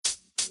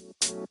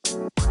And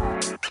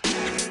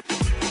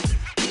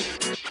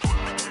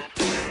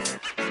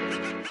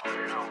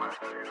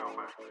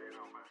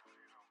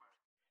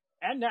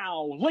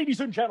now, ladies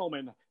and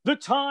gentlemen, the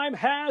time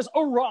has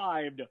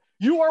arrived.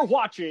 You are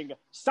watching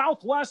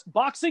Southwest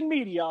Boxing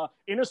Media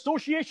in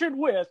association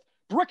with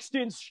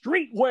Brixton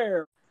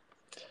Streetwear.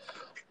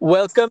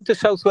 Welcome to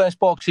Southwest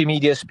Boxing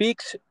Media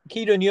Speaks.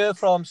 Kieran here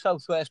from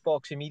Southwest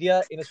Boxing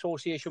Media in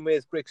association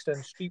with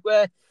Brixton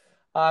Streetwear.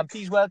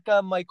 Please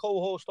welcome my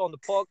co-host on the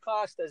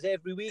podcast, as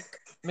every week,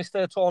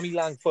 Mr. Tommy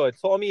Langford.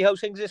 Tommy, how's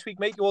things this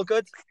week, mate? You all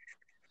good?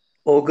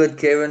 All good,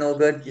 Kieran. All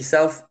good.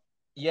 Yourself?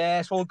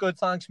 Yes, all good.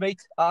 Thanks, mate.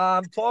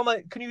 Tom,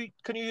 can you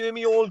hear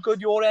me all good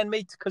your end,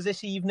 mate? Because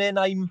this evening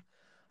I'm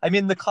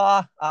in the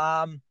car.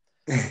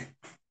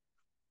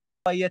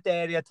 Quiet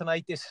area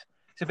tonight. It's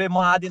a bit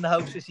mad in the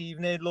house this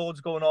evening.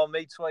 Loads going on,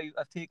 mate. So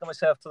I've taken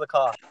myself to the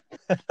car.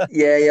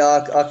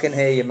 Yeah, I can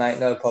hear you, mate.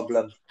 No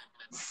problem.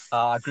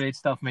 Great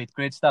stuff, mate.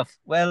 Great stuff.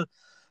 Well,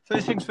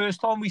 first things first,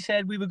 Tom. We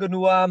said we were going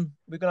to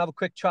have a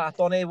quick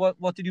chat on it.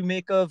 What did you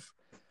make of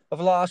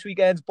last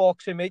weekend's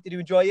boxing, mate? Did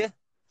you enjoy it?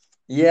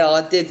 Yeah,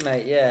 I did,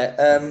 mate. Yeah.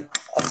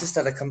 I just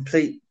had a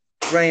complete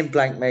brain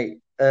blank, mate.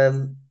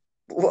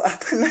 What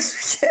happened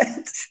last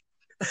weekend?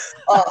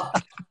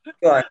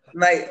 Right,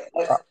 mate.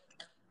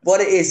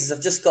 What it is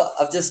I've just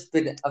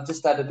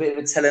had a bit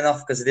of a telling off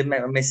because I didn't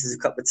make my missus a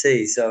cup of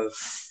tea. So,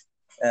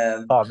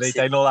 mate,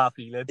 I know that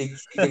feeling. She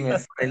gave me a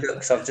funny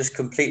look, so I've just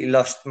completely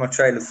lost my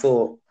trail of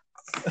thought.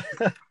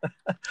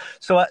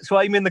 So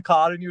I'm in the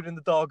car and you're in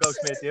the doghouse,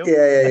 mate. You?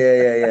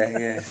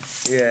 Yeah.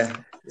 Yeah,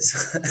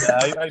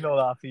 I know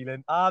that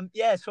feeling.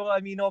 So I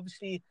mean,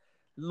 obviously,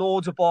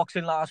 loads of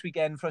boxing last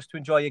weekend for us to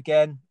enjoy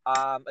again.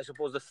 I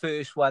suppose the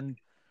first one,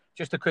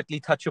 just to quickly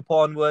touch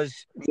upon,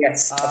 was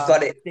I've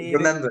got it.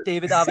 Remember,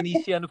 David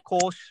Avanesian, of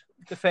course,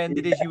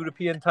 defended his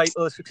European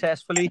title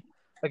successfully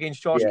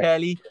against Josh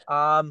Kelly.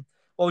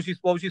 What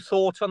was your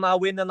thoughts on that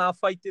win and that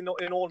fight in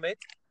all, mate?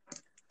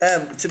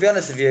 To be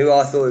honest with you,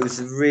 I thought it was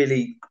a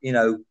really,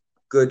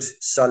 good,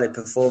 solid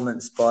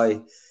performance by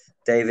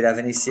David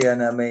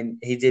Avanesian. I mean,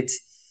 he did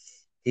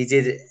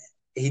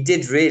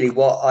really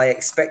what I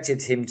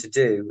expected him to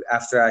do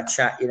after our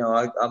chat.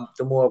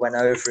 The more I went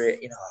over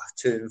it,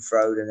 to and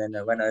fro, and then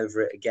I went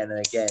over it again and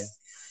again.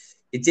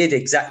 He did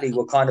exactly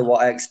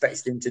what I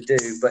expected him to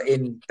do, but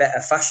in better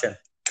fashion.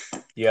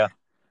 Yeah.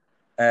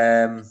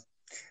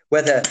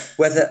 Whether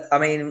I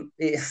mean,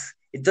 it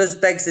does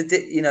beg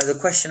the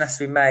question has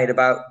to be made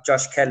about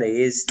Josh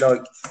Kelly is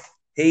like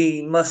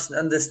he must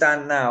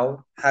understand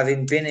now,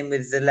 having been in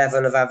with the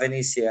level of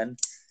Avanesian,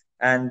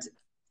 and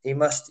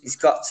he's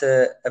got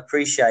to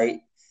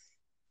appreciate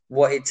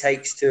what it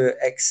takes to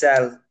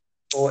excel,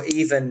 or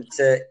even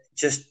to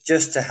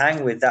just to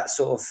hang with that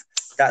sort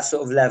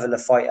of level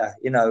of fighter.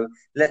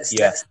 Let's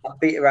not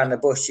beat around the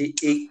bush.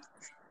 He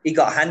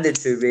got handed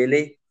to,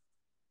 really.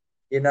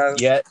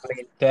 Yeah, I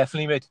mean,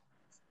 definitely, mate.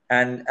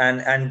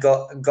 And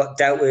got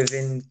dealt with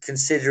in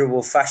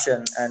considerable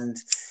fashion. And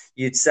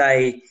you'd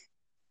say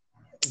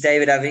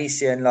David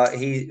Avanesian, like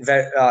he's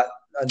very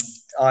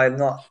I'm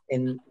not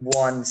in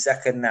 1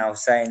 second now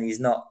saying he's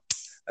not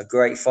a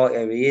great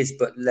fighter. He is,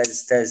 but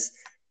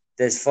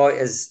there's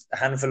fighters, a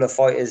handful of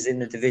fighters in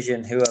the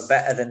division who are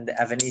better than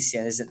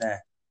Avanesian, isn't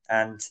there?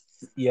 And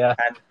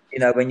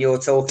when you're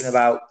talking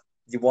about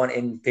you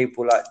wanting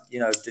people like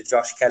the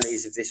Josh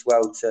Kellys of this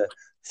world to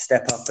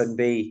step up and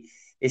be,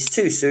 it's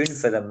too soon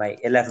for them, mate.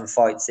 11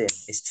 fights in,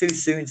 it's too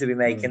soon to be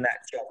making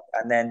that jump.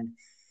 And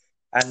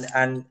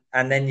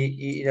then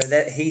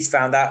he's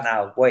found out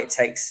now what it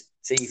takes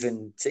to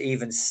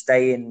even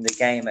stay in the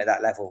game at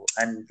that level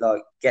and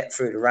like get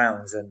through the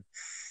rounds. And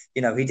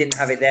he didn't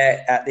have it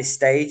there at this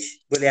stage.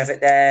 Will he have it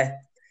there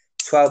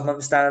 12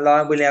 months down the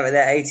line? Will he have it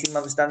there 18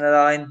 months down the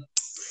line?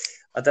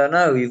 I don't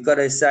know. You've got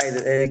to say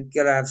that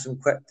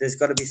there's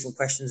got to be some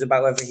questions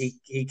about whether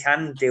he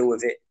can deal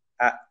with it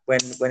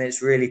when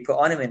it's really put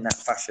on him in that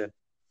fashion.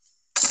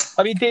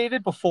 I mean,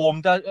 David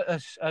performed.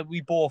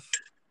 We both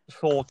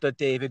thought that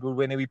David would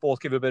win, and we both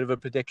gave a bit of a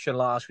prediction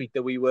last week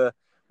that we were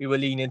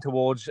leaning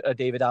towards a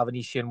David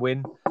Avanesian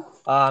win.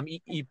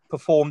 He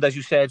performed, as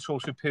you said, so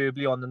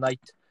superbly on the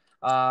night.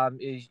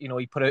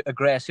 He put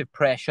aggressive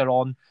pressure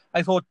on.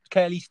 I thought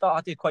Kelly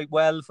started quite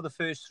well for the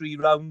first 3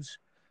 rounds.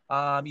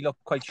 He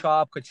looked quite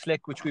sharp, quite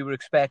slick, which we were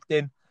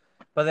expecting.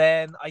 But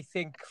then I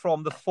think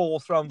from the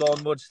 4th round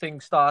onwards,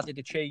 things started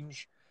to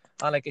change.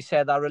 And like I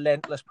said, that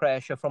relentless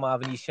pressure from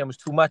Avanesian was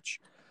too much.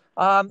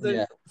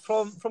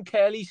 From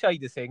Kelly's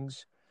side of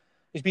things,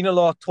 there's been a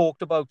lot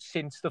talked about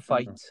since the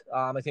fight.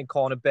 I think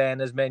Conor Benn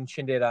has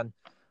mentioned it, and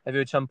I've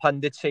heard some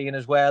pundits saying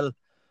as well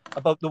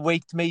about the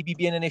weight maybe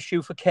being an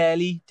issue for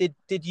Kelly.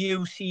 Did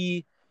you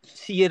see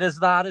it as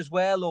that as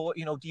well, or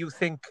do you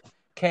think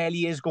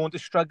Kelly is going to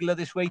struggle at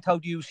this weight? How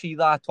do you see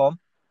that, Tom?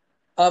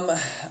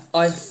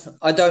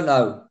 I don't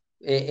know.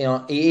 He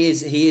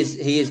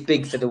is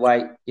big for the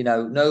weight.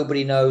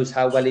 Nobody knows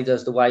how well he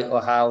does the weight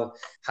or how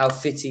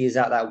fit he is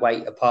at that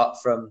weight apart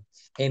from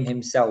him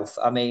himself.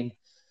 I mean,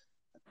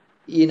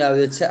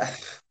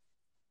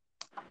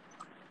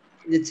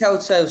 the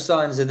telltale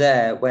signs are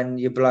there when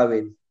you're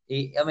blowing.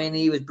 He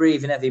was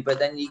breathing heavy, but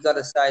then you got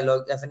to say,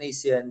 look,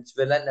 Evanesian's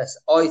relentless.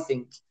 I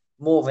think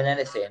more than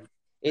anything,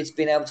 it's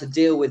been able to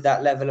deal with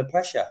that level of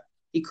pressure.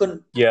 He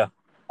couldn't. Yeah.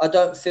 I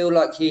don't feel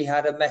like he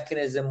had a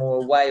mechanism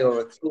or a way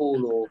or a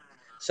tool or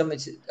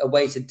a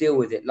way to deal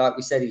with it. Like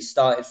we said, he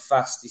started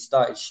fast, he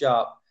started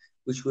sharp,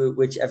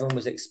 which everyone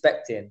was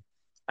expecting.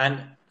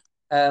 And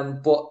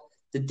but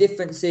the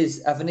difference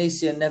is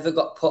Avanesian never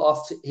got put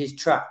off his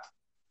track.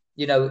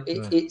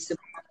 It's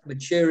about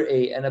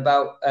maturity and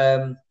about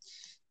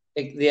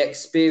the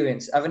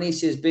experience.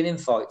 Avanesian has been in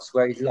fights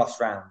where he's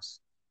lost rounds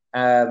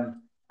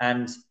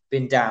and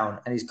been down,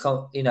 and he's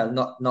come,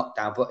 not knocked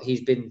down, but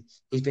he's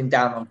been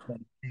down on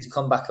point. He's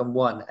come back and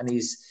won, and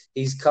he's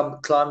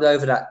climbed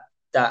over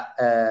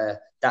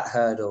that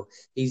hurdle.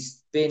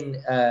 He's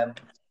been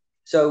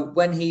so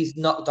when he's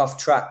knocked off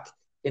track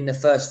in the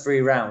first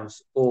 3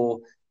 rounds,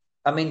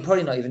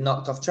 probably not even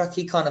knocked off track.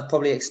 He kind of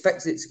probably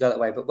expected it to go that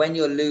way. But when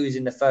you're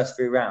losing the first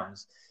 3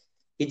 rounds,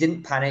 he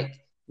didn't panic.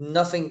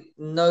 Nothing,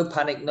 no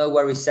panic, no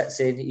worry sets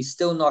in. He's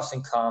still nice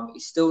and calm. He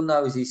still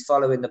knows he's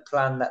following the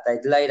plan that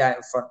they'd laid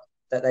out for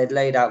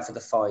the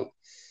fight.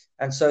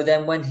 And so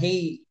then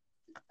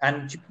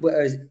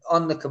whereas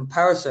on the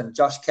comparison,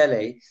 Josh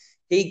Kelly,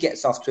 he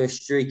gets off to a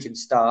streaking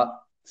start,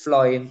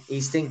 flying.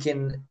 He's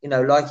thinking,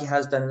 like he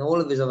has done in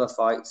all of his other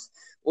fights,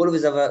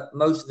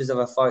 most of his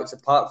other fights,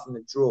 apart from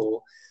the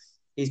draw,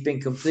 he's been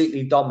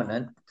completely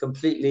dominant,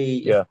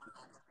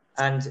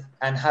 and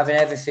having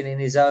everything in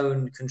his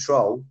own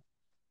control.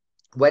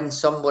 When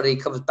somebody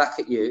comes back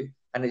at you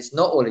and it's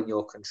not all in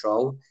your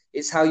control,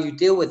 it's how you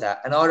deal with that.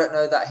 And I don't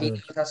know that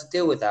he has to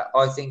deal with that.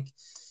 I think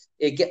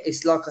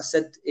it's like I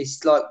said,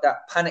 it's like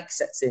that panic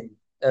sets in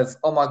of,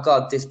 oh my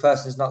God, this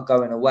person's not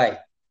going away.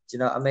 Do you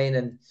know what I mean?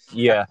 And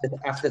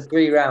after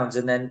 3 rounds,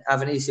 and then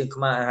Avanesian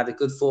come out and had a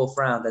good 4th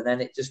round, and then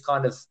it just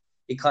kind of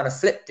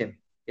flipped him.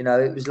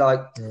 It was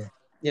like, I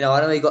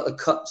know he got the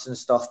cuts and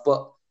stuff,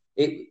 but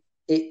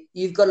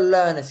you've got to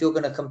learn if you're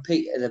going to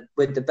compete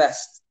with the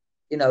best.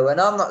 And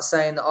I'm not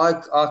saying that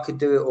I could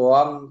do it or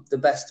I'm the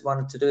best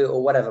one to do it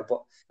or whatever,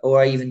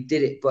 or I even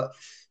did it. But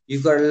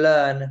you've got to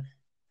learn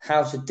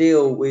how to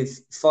deal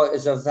with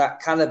fighters of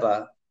that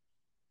caliber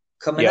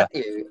coming at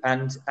you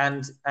and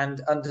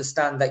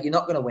understand that you're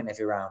not going to win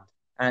every round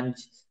and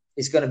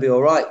it's going to be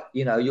all right.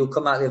 You'll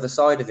come out the other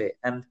side of it.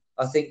 And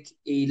I think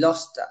he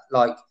lost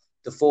like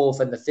the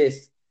 4th and the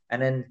 5th,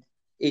 and then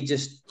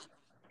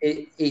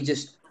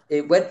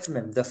it went from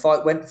him. The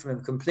fight went from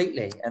him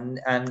completely, and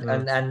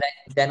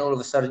then all of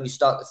a sudden you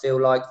start to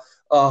feel like,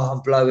 oh, I'm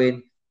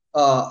blowing.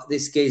 Oh,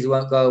 this geezer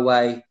won't go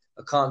away.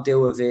 I can't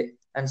deal with it.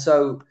 And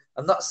so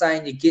I'm not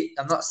saying you give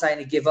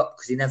up,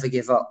 because you never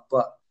give up,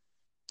 but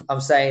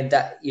I'm saying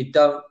that you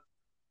don't.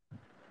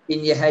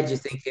 In your head, you're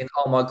thinking,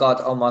 oh my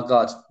God,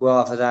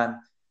 rather than,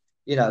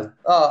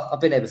 I've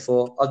been there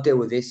before. I'll deal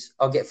with this.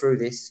 I'll get through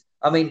this.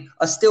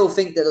 I still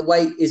think that the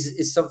weight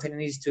is something he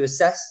needs to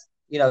assess.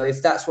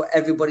 If that's what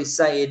everybody's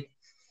saying.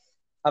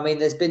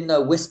 There's been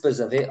no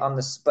whispers of it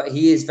but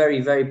he is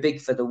very, very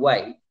big for the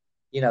weight.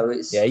 He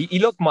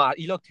looked mad.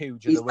 He looked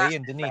huge at the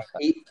weigh-in, didn't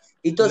he?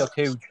 He does look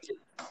huge.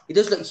 He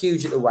does look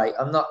huge at the weight.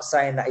 I'm not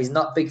saying that he's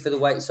not big for the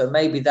weight, so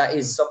maybe that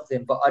is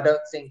something, but I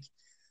don't think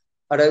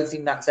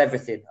that's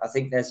everything. I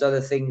think there's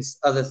other things.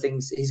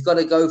 He's got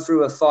to go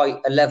through a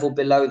fight a level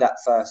below that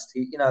first.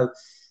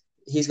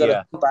 He's got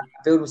to come back,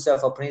 build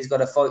himself up, and he's got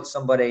to fight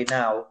somebody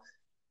now.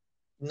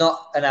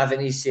 Not an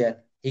Avanesian.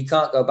 He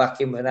can't go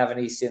back in with an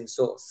Avanesian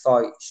sort of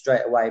fight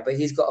straight away, but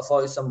he's got to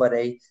fight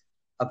somebody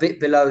a bit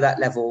below that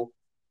level,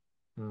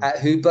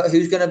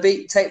 who's going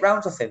to take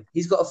rounds off him.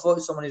 He's got to fight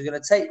someone who's going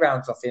to take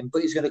rounds off him,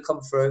 but he's going to come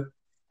through,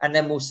 and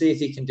then we'll see if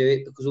he can do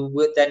it, because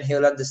then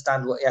he'll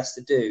understand what he has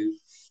to do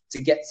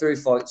to get through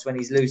fights when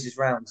he loses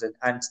rounds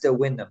and still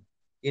win them.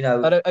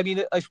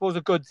 I suppose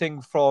a good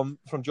thing from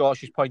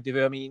Josh's point of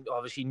view,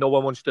 obviously no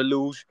one wants to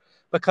lose,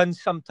 but can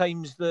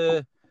sometimes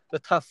the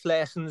tough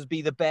lessons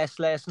be the best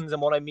lessons?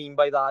 And what I mean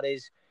by that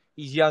is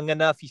he's young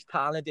enough, he's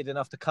talented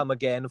enough to come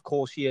again. Of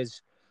course he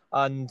is.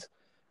 And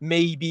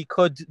maybe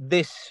could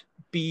this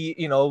be,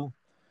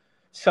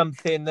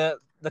 something that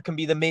can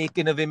be the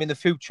making of him in the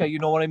future? You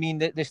know what I mean?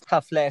 This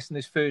tough lesson,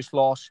 this first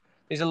loss,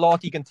 there's a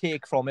lot he can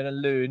take from it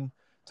and learn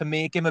to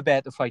make him a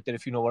better fighter,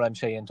 if you know what I'm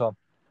saying, Tom.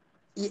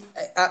 Yeah,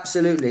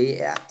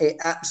 absolutely. It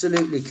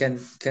absolutely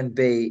can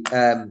be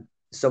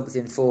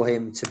something for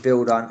him to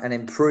build on and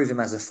improve him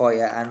as a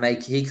fighter, and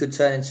he could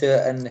turn into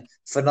a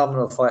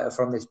phenomenal fighter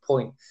from this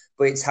point.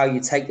 But it's how you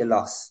take the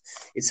loss.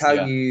 It's how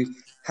you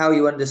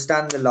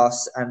understand the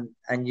loss,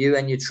 and you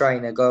and your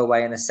trainer go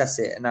away and assess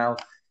it. And now,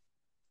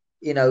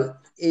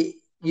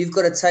 you've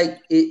got to take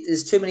it.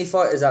 There's too many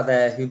fighters out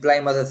there who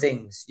blame other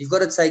things. You've got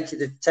to take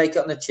it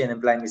on the chin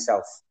and blame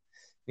yourself.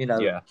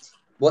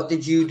 What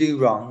did you do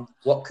wrong?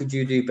 What could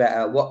you do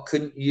better? What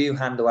couldn't you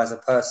handle as a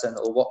person,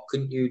 or what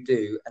couldn't you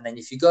do? And then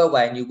if you go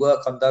away and you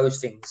work on those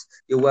things,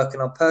 you're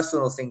working on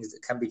personal things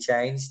that can be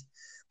changed.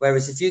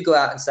 Whereas if you go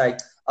out and say,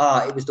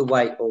 it was the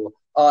weight, or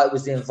it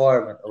was the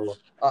environment, or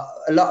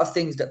a lot of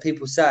things that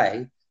people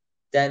say,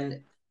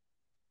 then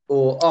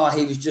or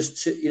he was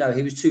just too,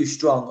 he was too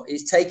strong.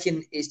 It's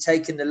taking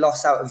the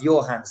loss out of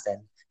your hands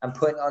then and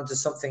putting it onto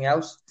something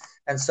else.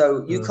 And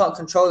so you can't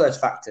control those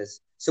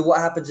factors. So what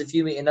happens if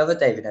you meet another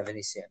David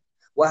Evanesian?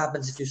 What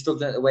happens if you're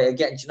struggling at the weight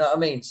again? Do you know what I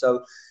mean?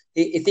 So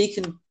if he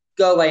can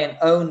go away and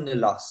own the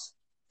loss,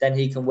 then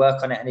he can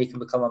work on it and he can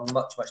become a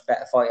much, much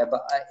better fighter.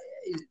 But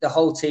the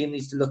whole team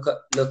needs to look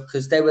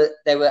because they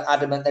were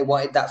adamant they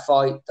wanted that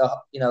fight.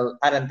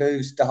 Adam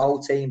Booth, the whole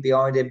team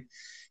behind him,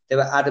 they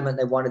were adamant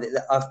they wanted it.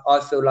 I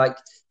feel like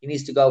he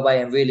needs to go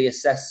away and really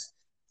assess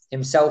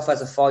himself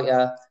as a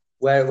fighter,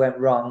 where it went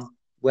wrong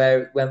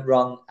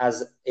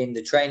as in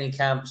the training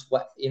camps,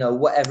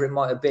 whatever it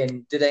might have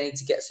been. Do they need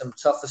to get some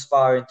tougher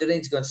sparring? Do they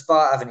need to go and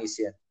spar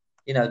Avanesian?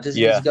 Does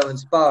he need to go and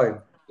spar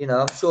him?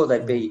 I'm sure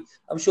they'd be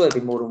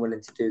more than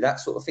willing to do that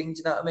sort of thing. Do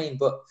you know what I mean?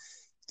 But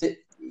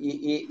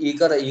you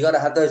gotta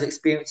have those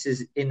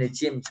experiences in the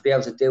gym to be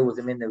able to deal with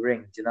them in the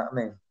ring. Do you know what I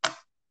mean?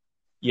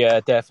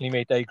 Yeah, definitely,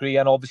 mate. I agree.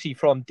 And obviously,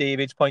 from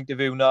David's point of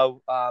view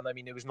now,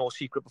 there was no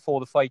secret before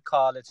the fight.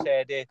 Carl had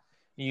said it.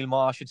 Neil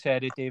Marsh had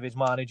said it. David's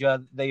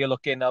manager. They are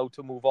looking now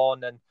to move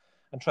on and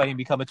try and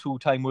become a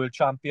 2-time world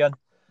champion.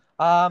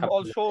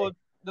 Also,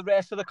 the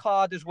rest of the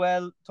card as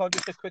well.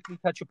 Just to quickly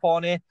touch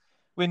upon it.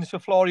 Wins for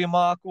Florian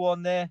Marco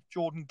on there.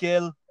 Jordan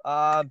Gill.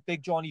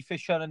 Big Johnny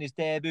Fisher and his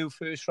debut.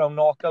 First round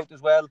knockout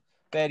as well.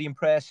 Very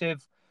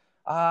impressive.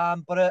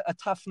 But a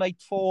tough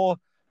night for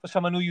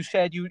someone who you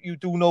said you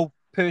do know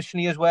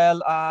personally as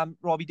well.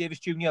 Robbie Davis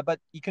Jr. But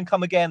he can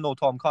come again though,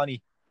 Tom, can't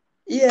he?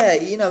 Yeah,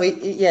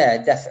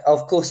 definitely.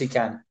 Of course he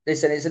can.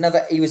 Listen, it's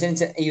another. He was in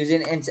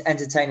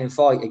entertaining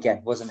fight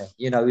again, wasn't he?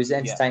 He was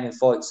an entertaining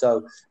fight.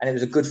 So, and it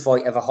was a good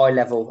fight of a high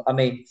level. I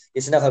mean,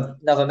 it's another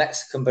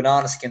Mexican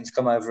banana skins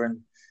come over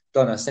and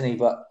done us, isn't he?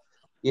 But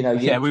we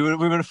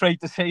were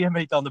afraid to say him,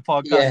 mate, on the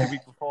podcast the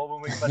week before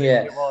when we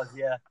it was,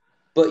 yeah.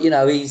 But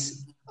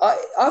he's. I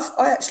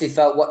actually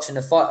felt watching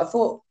the fight. I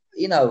thought,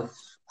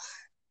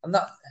 I'm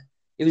not.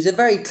 It was a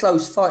very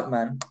close fight,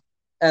 man.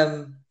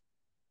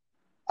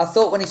 I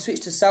thought when he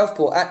switched to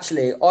southpaw,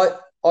 actually,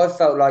 I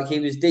felt like he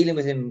was dealing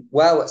with him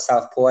well at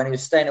southpaw, and he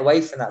was staying away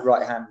from that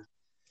right hand.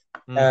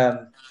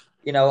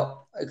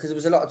 Because there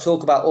was a lot of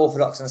talk about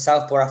orthodox and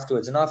southpaw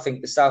afterwards, and I think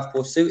the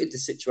southpaw suited the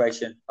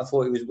situation. I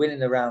thought he was winning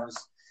the rounds,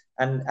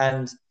 and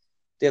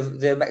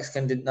the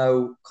Mexican didn't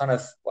know kind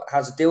of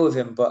how to deal with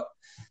him. But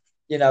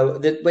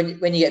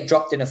when you get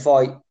dropped in a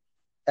fight,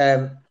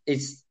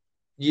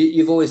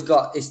 you've always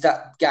got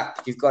that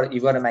gap you've got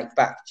to make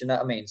back. Do you know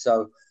what I mean?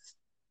 So.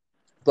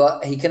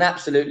 But he can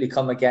absolutely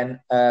come again,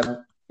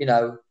 and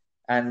like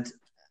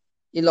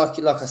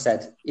I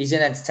said, he's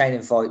in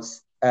entertaining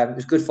fights. It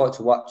was a good fight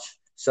to watch,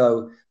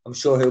 so I'm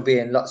sure he'll be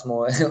in lots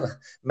more,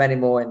 many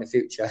more in the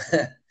future.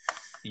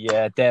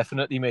 Yeah,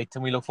 definitely, mate,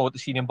 and we look forward to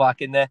seeing him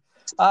back in there.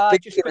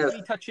 Just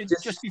quickly touching,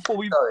 just before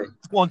we go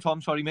on,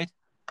 Tom, sorry, mate.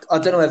 I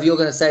don't know if you're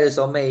going to say this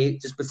on me,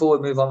 just before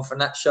we move on from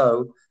that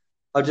show,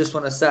 I just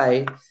want to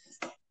say,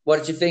 what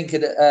did you think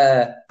of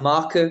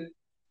Marco?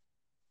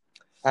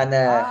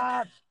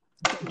 And...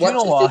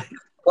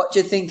 What do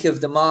you think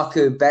of the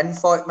Marco Ben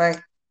fight,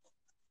 mate?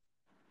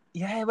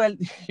 Yeah, well,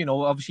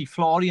 obviously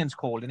Florian's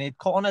calling it.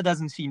 Conor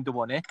doesn't seem to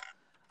want it.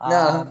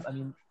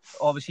 No.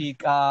 Obviously,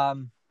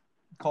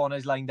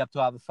 Conor's lined up to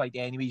have a fight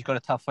anyway. He's got a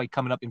tough fight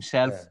coming up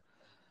himself.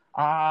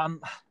 Yeah.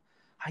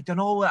 I don't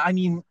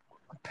know.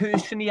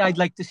 Personally, I'd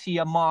like to see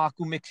a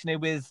Marco mixing it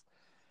with,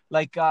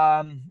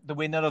 the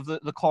winner of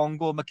the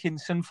Congo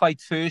McKinson fight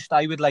first.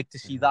 I would like to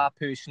see that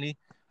personally.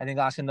 I think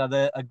that's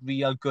a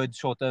real good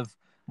sort of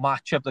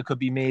matchup that could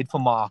be made for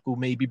Marco,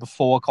 maybe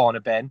before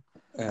Conor Ben.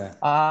 Yeah.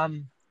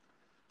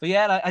 But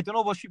yeah, I don't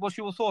know what's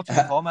your thoughts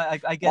on Tom.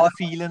 I get a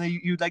feeling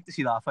you'd like to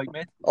see that fight,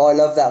 mate. I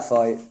love that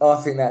fight.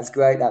 I think that's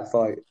great. That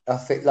fight. I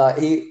think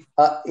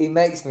he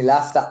makes me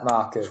laugh. That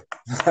Marco.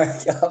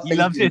 He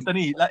loves it, doesn't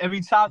he?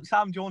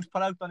 Sam Jones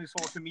put out on his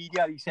social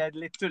media. He said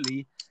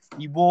literally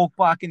he walked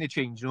back in the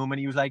change room and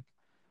he was like,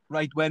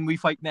 "Right, when we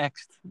fight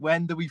next?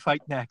 When do we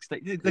fight next?"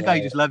 The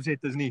guy just loves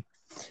it, doesn't he?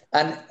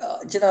 And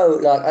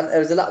there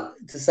was a lot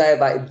to say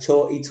about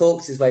him. He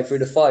talks his way through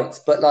the fights,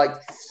 but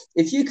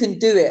if you can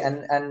do it,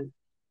 and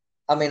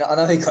I mean, I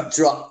know he got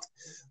dropped,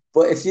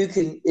 but if you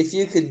can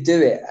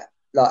do it,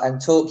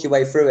 and talk your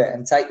way through it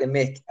and take the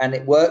mick, and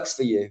it works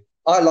for you,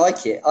 I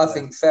like it. I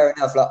think fair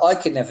enough. I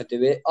could never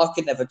do it. I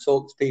could never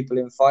talk to people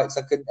in fights.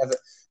 I couldn't ever.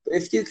 But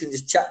if you can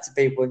just chat to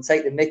people and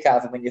take the mick out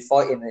of them when you're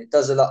fighting, it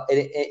does a lot.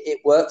 It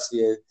works for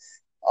you.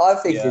 I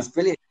think it's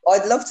brilliant.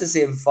 I'd love to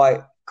see him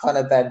fight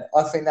Conor Ben.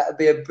 I think that would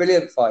be a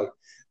brilliant fight.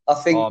 I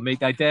think. Oh,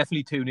 mate, I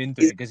definitely tune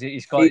into it because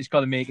he's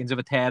got the makings of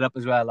a tear up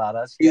as well,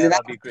 lads. He's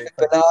that'd be great.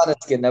 Banana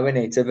skin, though,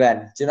 isn't he? To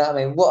Ben, do you know what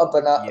I mean? What a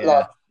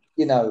banana!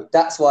 Yeah.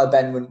 That's why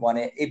Ben wouldn't want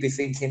it. He'd be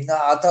thinking, "No,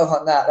 I don't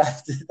want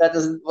that. That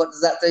doesn't. What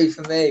does that do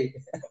for me?"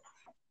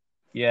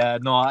 Yeah,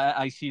 no,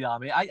 I see that. I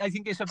mean, I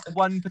think it's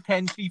one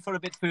potentially for a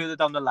bit further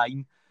down the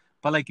line,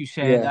 but like you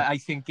said, I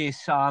think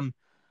it's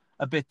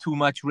a bit too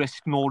much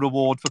risk, no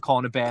reward for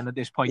Conor Ben at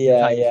this point in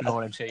time, if you know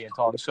what I'm saying,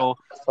 Tom. So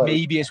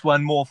maybe it's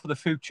one more for the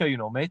future,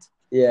 mate.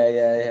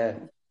 Yeah.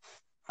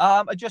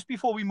 Just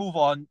before we move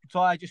on, so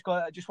I just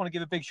want to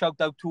give a big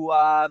shout out to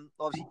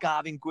obviously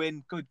Gavin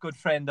Gwynn, good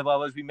friend of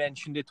ours. We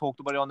mentioned it, talked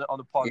about it on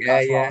the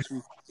podcast last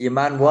week. Your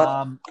man,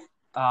 what?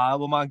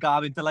 Well, man,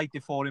 Gavin,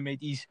 delighted for him,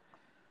 mate.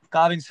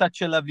 Gavin's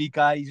such a lovely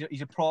guy.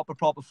 He's a proper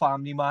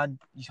family man.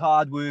 He's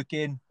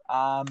hardworking.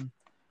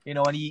 You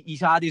know, and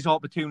he's had his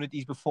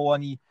opportunities before,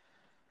 and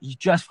he's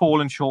just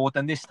fallen short.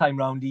 And this time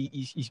round,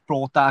 he's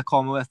brought that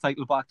Commonwealth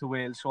title back to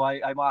Wales. So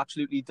I'm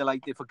absolutely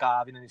delighted for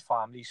Gavin and his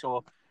family.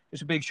 So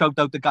just a big shout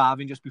out to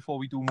Gavin just before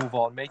we do move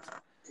on, mate.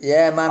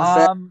 Yeah, man.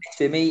 Fair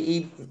to him.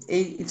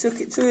 He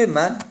took it to him,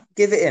 man.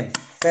 Give it him.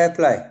 Fair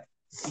play.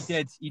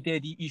 He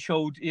did. He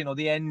showed, you know,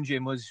 the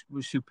engine was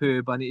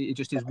superb, and it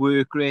just his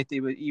work rate.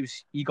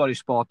 He got his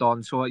spot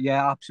on. So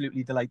yeah,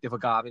 absolutely delighted for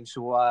Gavin.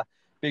 So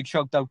big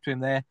shout out to him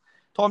there.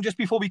 Tom, just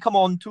before we come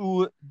on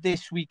to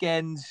this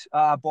weekend's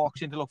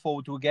boxing to look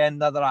forward to again,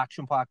 another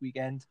action-packed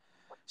weekend.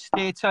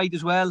 Stateside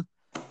as well.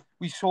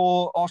 We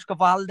saw Oscar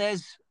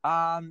Valdez.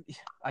 I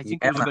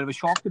think it was a bit of a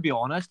shock, to be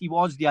honest. He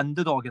was the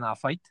underdog in that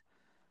fight.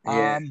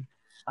 Yeah.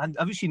 And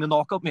have you seen the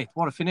knockout, mate?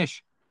 What a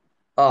finish.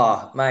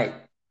 Oh, mate.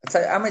 I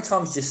tell you, how many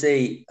times do you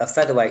see a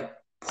featherweight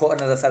put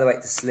another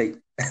featherweight to sleep?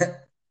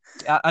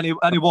 and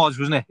it was,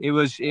 wasn't it? It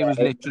was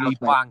literally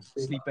bang,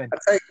 sleeping.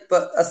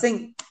 But I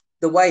think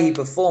the way he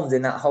performed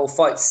in that whole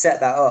fight set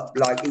that up.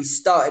 Like, he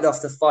started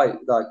off the fight.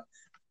 Like,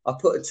 I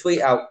put a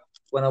tweet out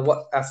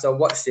after I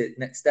watched it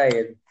next day,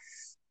 and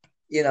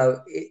you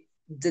know,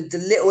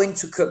 the little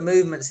intricate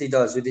movements he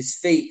does with his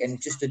feet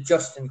and just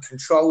adjusts and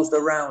controls the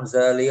rounds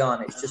early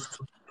on. It's just,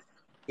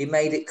 he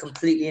made it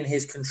completely in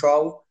his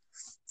control.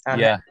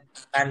 And, yeah.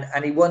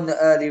 And he won the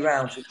early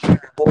rounds, which was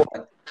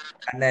important.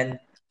 And then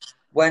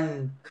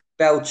when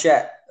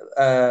Belchet,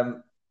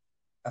 have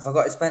I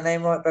got his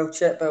name right?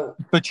 Belchet?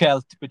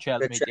 Berchelt,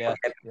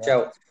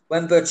 yeah.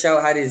 When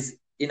Berchelt had his,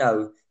 you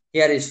know, he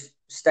had his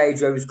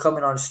stage where he was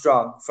coming on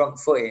strong, front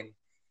footing.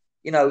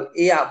 You know,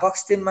 he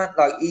outboxed him, man.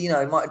 Like, you know,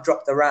 he might have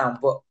dropped a round,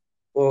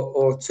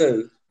 or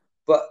two,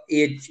 but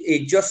he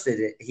adjusted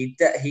it. He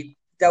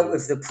dealt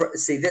with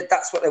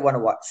that's what they want to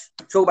watch.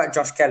 Talk about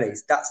Josh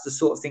Kelly's. That's the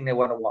sort of thing they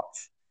want to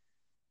watch.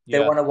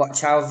 They want to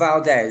watch how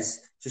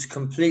Valdez just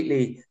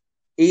completely,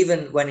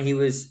 even when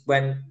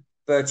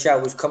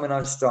Berchelt was coming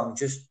on strong,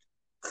 just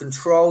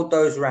controlled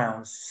those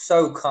rounds,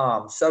 so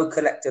calm, so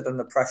collected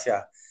under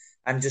pressure,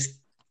 and just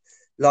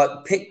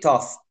like picked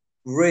off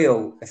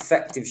real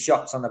effective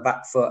shots on the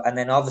back foot. And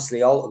then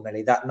obviously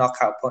ultimately that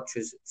knockout punch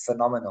was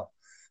phenomenal.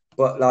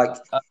 But like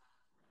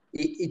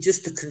it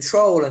just the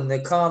control and the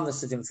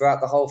calmness of him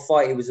throughout the whole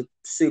fight, it was a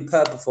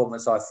superb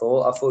performance. I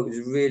thought it was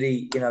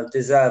really, you know,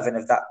 deserving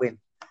of that win.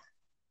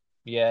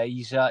 Yeah,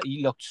 he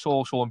looked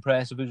so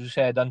impressive, as you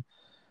said, and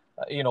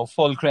you know,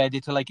 full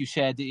credit to, like you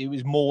said, it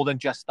was more than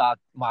just that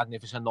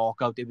magnificent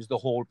knockout. It was the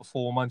whole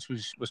performance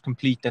was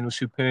complete and was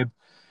superb.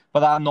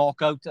 But that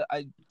knockout,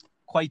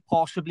 quite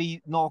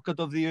possibly knockout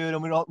of the year,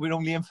 and we're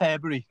only in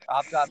February.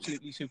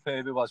 Absolutely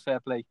superb it was. Fair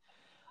play.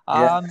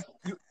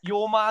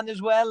 Your man as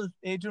well,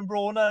 Adrian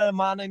Broner, a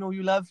man I know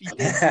you love.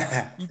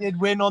 He did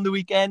win on the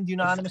weekend,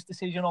 unanimous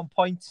decision on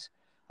points.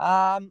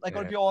 I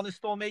got to be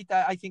honest though, mate.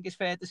 I think it's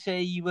fair to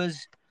say he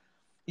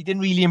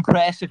didn't really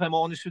impress, if I'm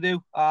honest with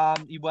you.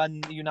 He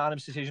won the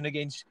unanimous decision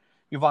against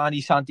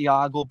Giovanni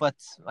Santiago, but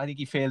I think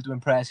he failed to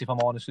impress, if I'm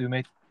honest with you,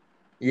 mate.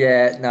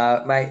 Yeah,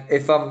 no, mate.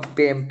 If I'm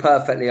being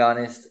perfectly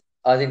honest,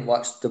 I didn't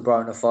watch the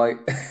Broner fight.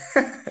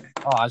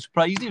 I'm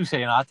surprised you were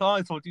saying that.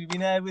 I thought you'd been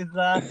there with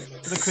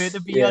the crate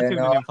of beer tuning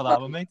in for that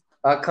one, mate.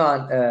 I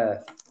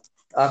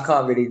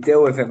can't really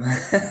deal with him.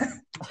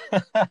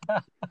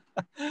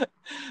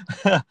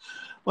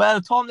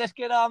 Well, Tom, let's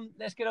get our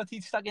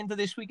teeth stuck into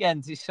this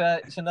weekend.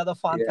 It's another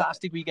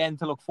fantastic weekend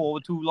to look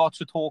forward to. Lots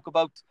to talk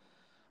about.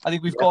 I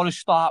think we've got to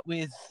start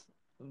with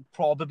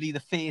probably the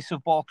face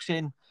of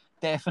boxing.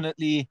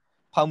 Definitely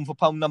pound for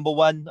pound number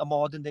one, a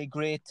modern day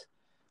great.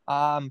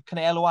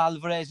 Canelo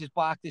Alvarez is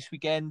back this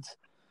weekend.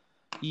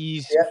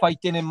 He's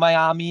fighting in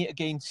Miami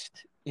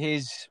against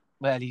his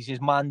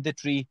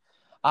mandatory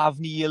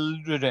Avni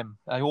Yildirim.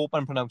 I hope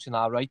I'm pronouncing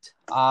that right.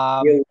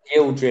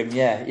 Yildirim,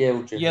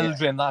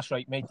 Yildirim, that's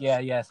right, mate.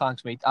 Yeah,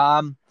 thanks, mate.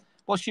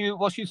 What's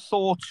your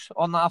thoughts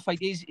on that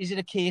fight? Is it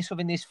a case of,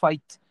 in this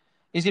fight,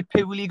 is it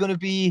purely going to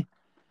be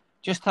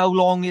just how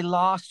long it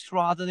lasts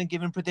rather than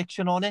giving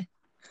prediction on it?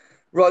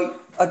 Right,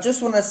 I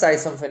just want to say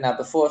something now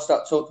before I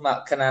start talking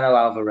about Canelo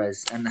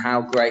Alvarez and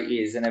how great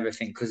he is and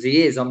everything, because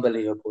he is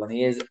unbelievable and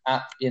he is,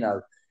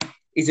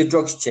 he's a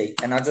drugs cheat.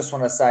 And I just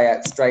want to say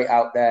it straight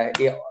out there,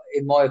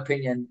 in my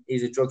opinion,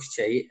 he's a drugs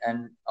cheat,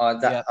 and I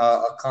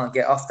can't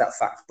get off that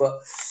fact. But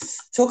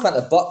talking about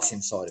the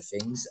boxing side of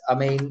things, I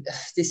mean,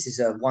 this is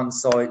as one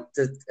side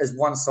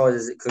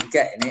as it could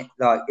get in it.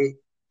 Like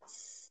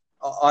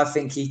I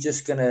think he's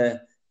just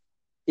gonna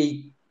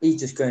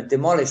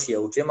demolish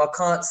Yildirim. I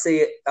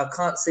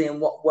can't see in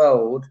what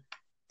world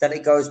that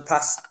it goes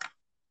past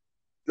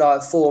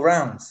like 4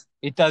 rounds.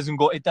 It doesn't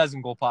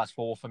go past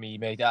 4 for me,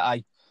 mate.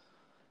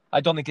 I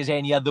don't think there's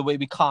any other way.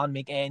 We can't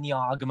make any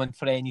argument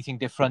for anything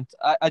different.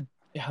 I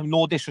have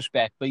no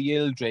disrespect, but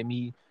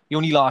Yildirim, he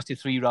only lasted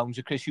 3 rounds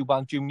with Chris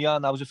Eubank Jr.,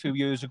 and that was a few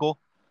years ago.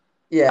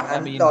 Yeah,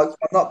 and like,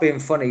 I'm not being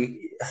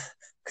funny.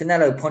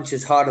 Canelo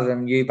punches harder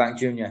than Eubank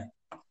Jr.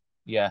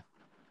 Yeah,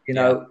 you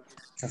know,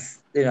 and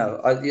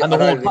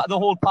the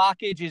whole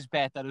package is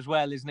better as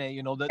well, isn't it?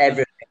 You know, the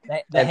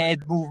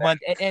head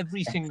movement,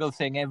 every single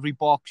thing, every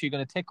box you're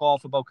going to tick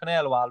off about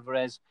Canelo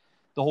Alvarez,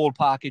 the whole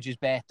package is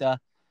better,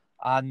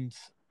 and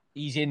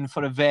he's in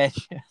for the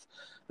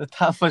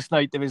toughest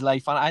night of his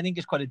life, and I think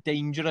it's quite a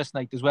dangerous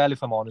night as well,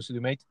 if I'm honest with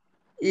you, mate.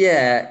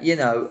 Yeah,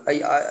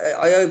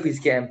 I hope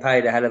he's getting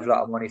paid a hell of a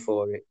lot of money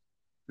for it.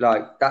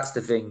 Like, that's the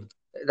thing.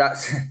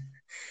 That's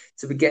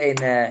to be getting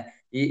there.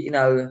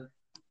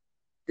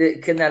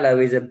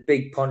 Canelo is a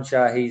big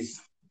puncher.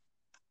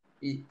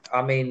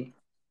 I mean,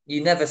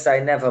 you never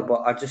say never,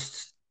 but I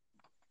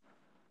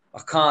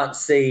can't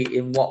see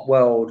in what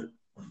world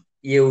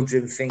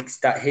Yildirim thinks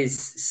that his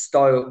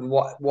style,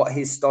 what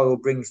his style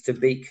brings to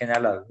beat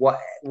Canelo. What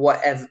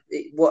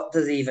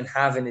does he even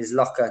have in his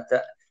locker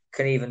that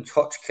can even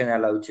touch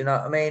Canelo? Do you know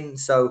what I mean?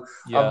 So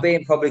yeah. I'm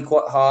being probably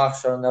quite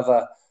harsh on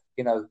another,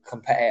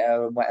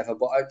 competitor and whatever,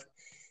 but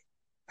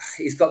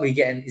he's got to be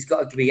getting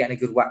a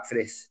good whack for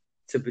this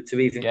to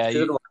even. Yeah,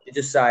 you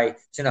just say,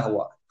 do you know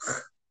what?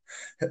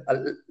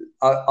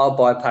 I'll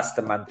bypass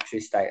the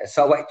mandatory status.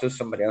 So I'll wait till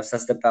somebody else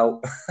has the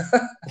belt.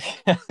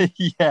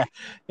 Yeah.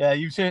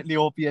 You certainly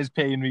hope he is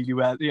paying really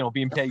well.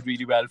 Being paid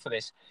really well for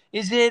this.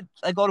 Is it?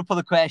 I got to put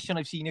a question.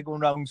 I've seen it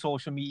going around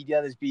social media.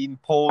 There's been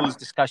polls,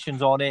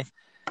 discussions on it.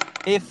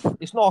 If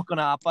it's not going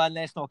to happen,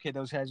 let's not kid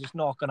ourselves. It's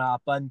not going to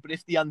happen. But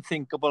if the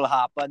unthinkable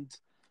happened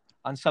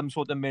and some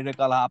sort of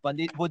miracle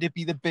happened, would it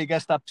be the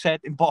biggest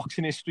upset in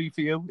boxing history for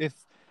you if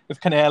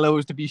Canelo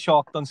was to be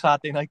shocked on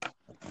Saturday night?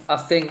 I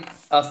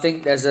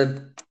think there's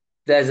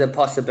a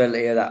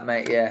possibility of that,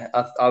 mate. Yeah,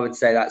 I would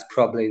say that's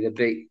probably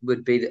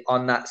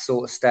on that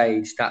sort of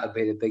stage. That would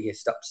be the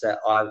biggest upset.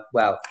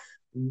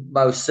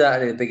 Most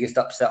certainly the biggest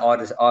upset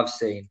I've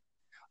seen.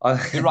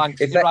 It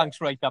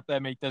ranks right up there,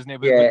 mate, doesn't it?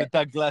 With the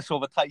Douglas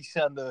over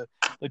Tyson, the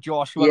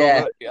Joshua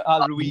over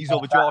Al Ruiz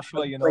over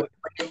Joshua.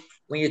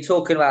 When you're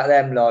talking about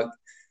them, like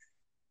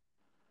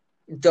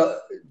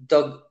Douglas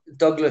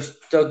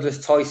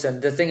Tyson.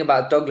 The thing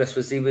about Douglas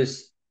was he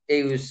was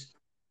he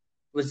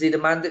the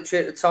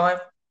mandatory at the time?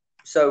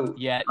 So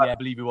I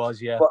believe he was.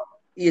 Yeah, but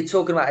you're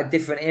talking about a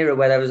different era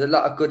where there was a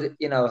lot of good,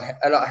 a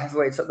lot of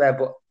heavyweights up there.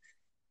 But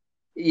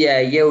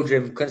yeah,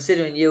 Yildirim.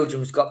 Considering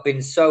Yildirim's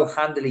been so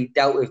handily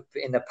dealt with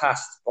in the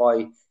past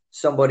by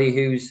somebody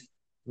who's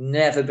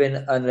never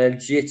been a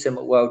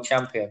legitimate world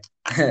champion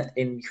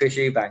in Chris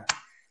Eubank.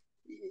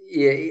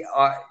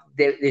 Yeah,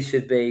 this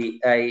would be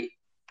a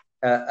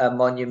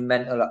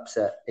monumental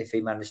upset if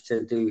he managed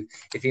to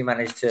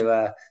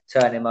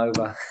turn him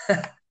over.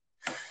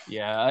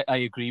 Yeah, I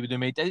agree with you,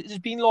 mate. There's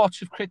been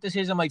lots of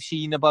criticism I've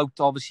seen about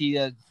obviously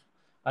an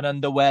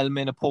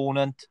underwhelming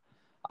opponent.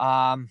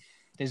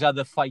 There's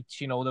other fights,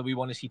 that we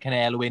want to see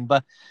Canelo in,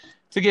 but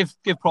to give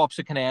props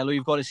to Canelo,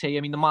 you've got to say, I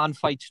mean, the man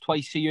fights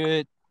twice a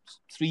year,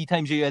 3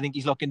 times a year. I think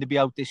he's looking to be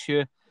out this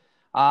year.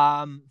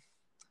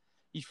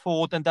 He's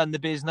fought and done the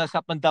business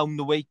up and down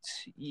the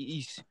weights.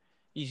 He's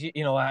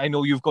I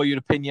know you've got your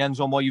opinions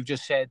on what you've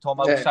just said, Tom,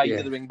 outside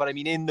of the ring, but I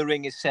mean, in the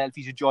ring itself,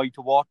 he's a joy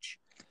to watch.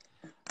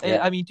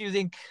 Yeah. I mean, do you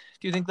think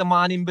the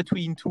man in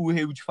between 2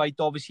 huge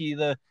fights, obviously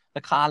the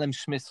Callum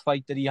Smith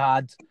fight that he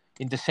had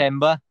in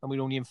December, and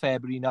we're only in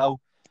February now,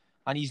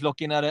 and he's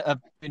looking at a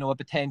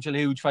potential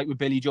huge fight with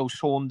Billy Joe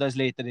Saunders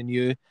later in the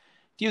year.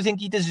 Do you think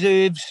he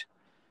deserves,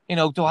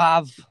 to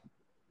have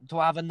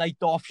a night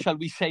off, shall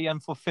we say,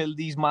 and fulfill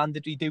these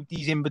mandatory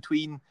duties in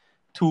between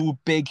 2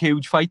 big,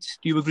 huge fights?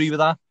 Do you agree with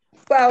that?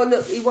 Well,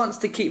 look, he wants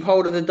to keep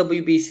hold of the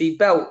WBC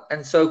belt,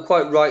 and so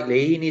quite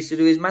rightly, he needs to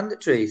do his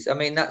mandatories. I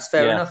mean, that's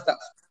fair enough.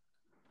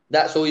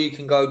 That's all you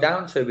can go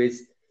down to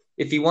is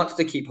if he wants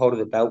to keep hold of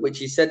the belt, which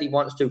he said he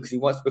wants to because he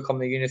wants to become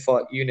the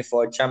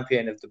unified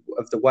champion of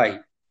the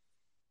weight.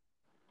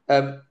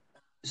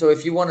 So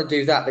if you want to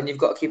do that, then you've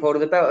got to keep hold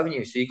of the belt, haven't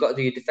you? So you've got to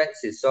do your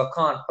defences. So I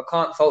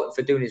can't fault him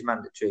for doing his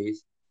mandatories.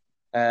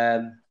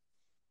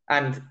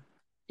 And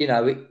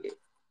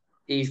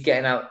he's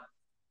getting out.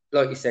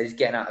 Like you said, he's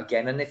getting out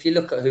again. And if you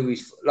look at who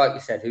he's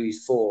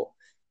fought,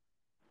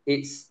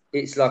 it's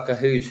like a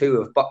who's who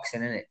of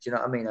boxing, isn't it? Do you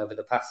know what I mean? Over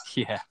the past,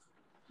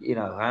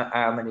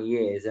 how many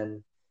years,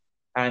 and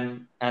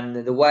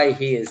the way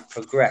he has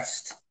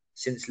progressed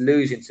since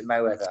losing to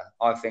Mayweather,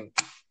 I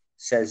think,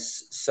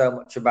 says so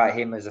much about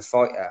him as a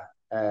fighter.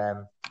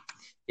 I'd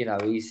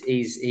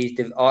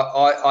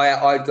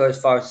go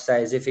as far as to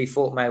say as if he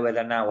fought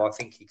Mayweather now, I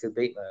think he could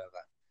beat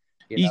Mayweather.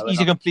 He's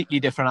a completely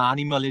different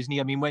animal, isn't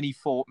he? I mean, when he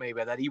fought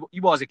Mayweather, he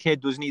was a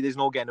kid, wasn't he? There's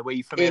no getting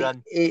away from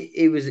it.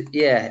 He was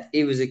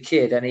a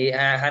kid, and he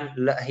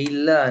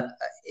learned.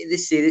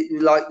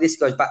 This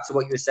goes back to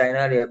what you were saying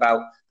earlier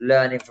about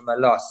learning from a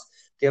loss.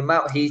 The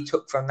amount he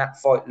took from that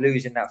fight,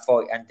 losing that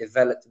fight, and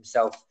developed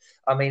himself.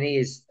 I mean, he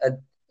is a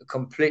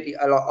completely.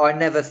 I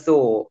never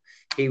thought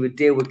he would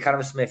deal with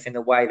Callum Smith in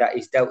the way that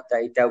he dealt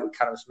with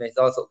Callum Smith.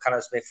 I thought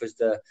Callum Smith was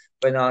the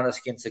banana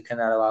skin to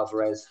Canelo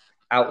Alvarez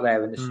out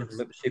there in the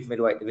super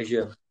middleweight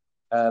division.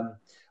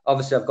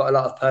 Obviously, I've got a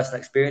lot of personal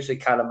experience with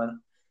Callum, and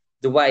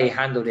the way he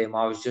handled him,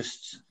 I was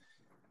just,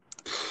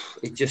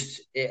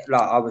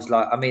 I was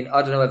like, I mean,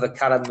 I don't know whether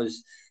Callum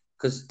was,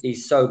 because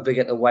he's so big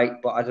at the weight,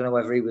 but I don't know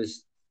whether he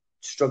was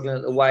struggling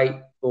at the weight,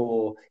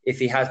 or if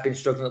he has been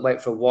struggling at the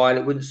weight for a while.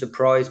 It wouldn't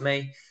surprise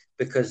me,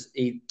 because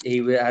he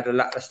had a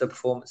lackluster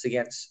performance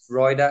against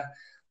Ryder.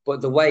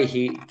 But the way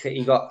he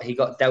got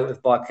dealt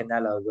with by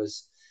Canelo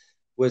was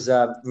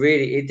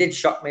really, it did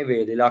shock me,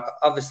 really. Like,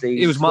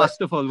 obviously, it was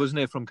masterful, wasn't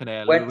it, from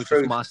Canelo? It was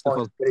just masterful.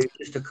 Points, but it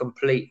was just a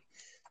complete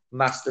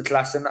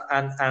masterclass,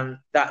 and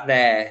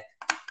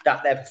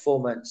that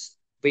performance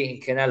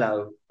beating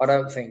Canelo, I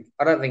don't think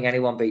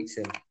anyone beats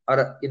him. I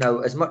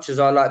don't, as much as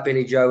I like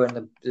Billy Joe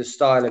and the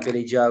style of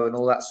Billy Joe and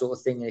all that sort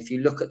of thing. And if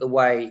you look at the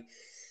way,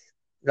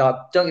 like,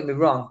 don't get me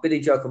wrong, Billy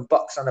Joe can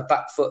box on the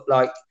back foot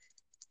like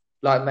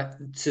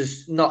to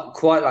not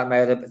quite like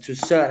Mayweather, but to a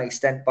certain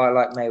extent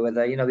like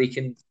Mayweather.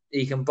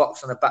 He can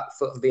box on the back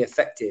foot and be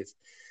effective.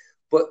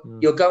 But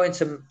you're going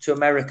to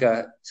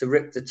America to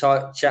rip the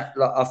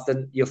title off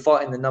you're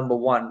fighting the number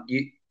one.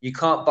 You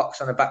can't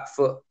box on the back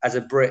foot as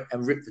a Brit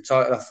and rip the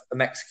title off a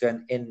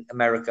Mexican in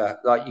America.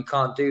 Like, you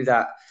can't do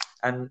that.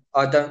 And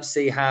I don't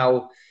see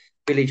how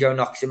Billy Joe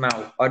knocks him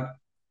out.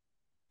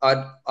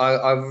 I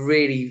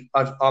really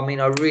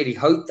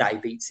hope that he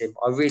beats him.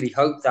 I really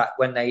hope that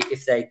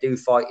if they do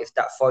fight, if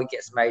that fight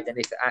gets made, and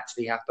if it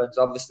actually happens.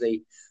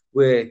 Obviously,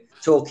 we're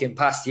talking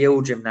past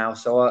Yildirim now,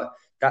 so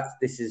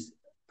this is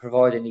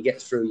providing he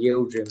gets through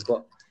Yildirim.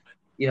 But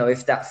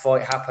if that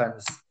fight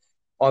happens,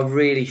 I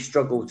really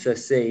struggle to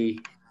see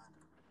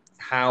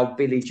how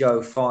Billy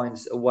Joe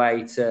finds a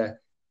way to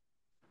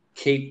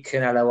keep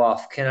Canelo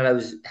off.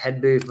 Canelo's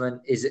head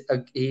movement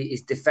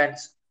his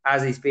defense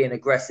as he's being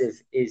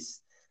aggressive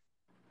is,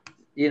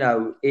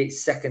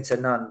 it's second to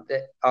none.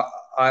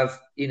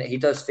 He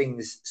does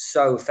things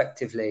so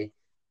effectively.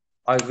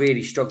 I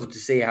really struggle to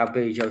see how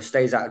Billy Joe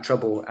stays out of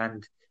trouble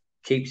and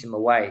keeps him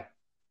away.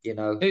 It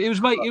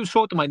was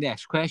sort of my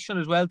next question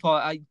as well.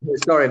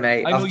 Sorry,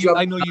 mate. I know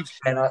you've.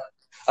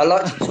 I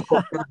like to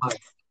talk.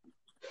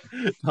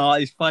 No,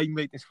 it's fine,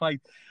 mate. It's fine.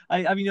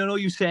 I mean, I know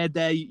you said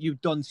there you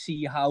don't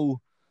see how.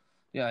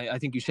 Yeah, I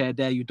think you said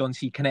there you don't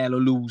see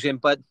Canelo losing,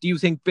 but do you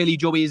think Billy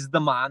Joe is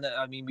the man?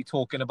 I mean, we're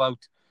talking about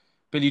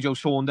Billy Joe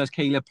Saunders,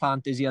 Caleb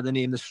Plant is the other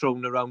name that's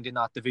thrown around in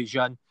that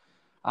division.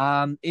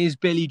 Is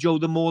Billy Joe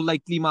the more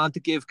likely man to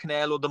give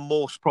Canelo the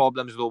most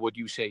problems, though, would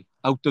you say?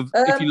 Out of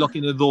if you're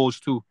looking at those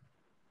two?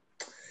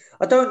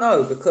 I don't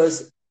know,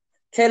 because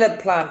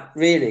Caleb Plant,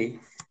 really,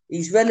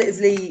 he's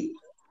relatively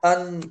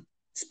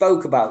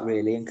unspoke about,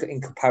 really, in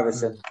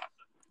comparison.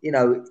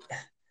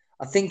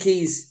 I think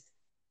he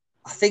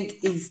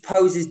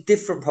poses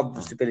different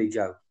problems to Billy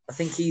Joe. I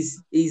think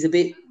he's a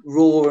bit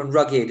raw and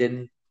rugged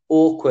and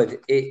awkward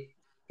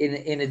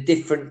in a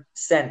different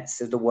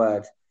sense of the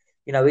word.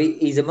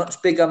 He's a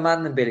much bigger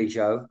man than Billy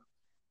Joe,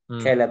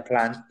 Caleb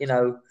Plant.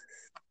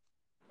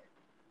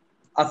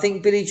 I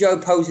think Billy Joe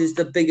poses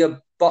the bigger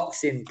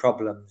boxing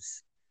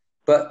problems.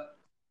 But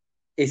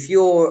if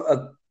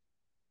you're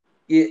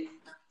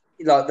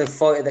like the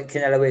fighter that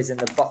Canelo is and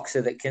the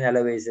boxer that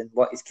Canelo is and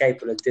what he's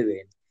capable of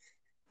doing,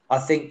 I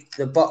think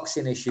the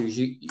boxing issues,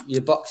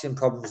 your boxing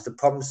problems, the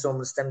problems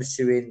someone stems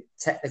to in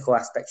technical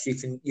aspects, you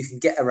can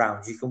get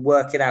around, you can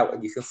work it out,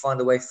 and you can find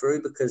a way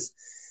through, because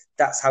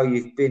that's how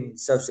you've been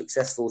so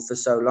successful for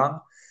so long.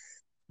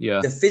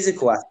 Yeah. The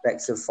physical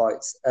aspects of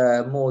fights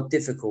are more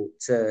difficult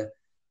to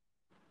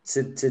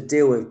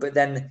deal with. But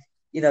then,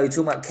 talking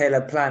about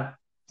Caleb Plant,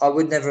 I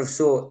would never have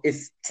thought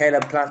if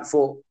Caleb Plant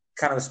fought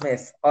Callum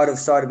Smith, I'd have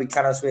sided with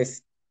Callum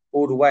Smith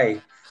all the way.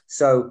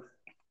 So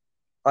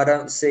I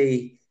don't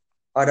see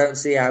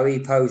how he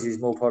poses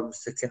more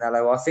problems to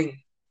Canelo.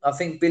 I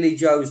think Billy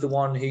Joe's the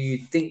one who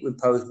you'd think would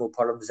pose more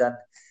problems, and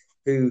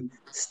who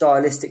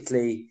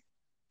stylistically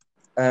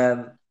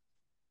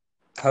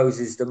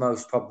poses the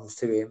most problems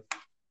to him.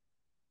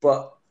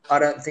 But I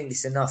don't think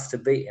it's enough to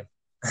beat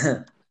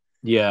him.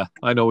 Yeah,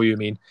 I know what you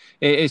mean.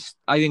 I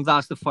think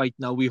that's the fight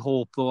now. We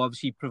hope, though,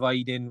 obviously,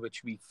 providing,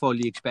 which we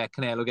fully expect,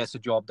 Canelo gets the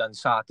job done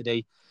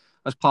Saturday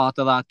as part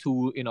of that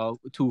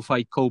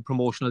two-fight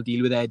co-promotional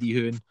deal with Eddie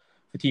Hearn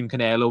for Team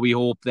Canelo. We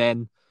hope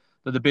then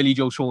that the Billy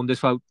Joe Saunders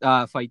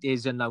fight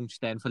is announced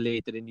then for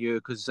later in the year,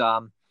 because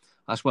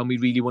that's when we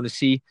really want to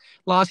see.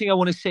 Last thing I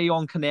want to say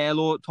on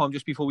Canelo, Tom,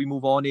 just before we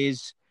move on,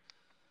 is,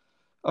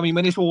 I mean,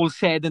 when it's all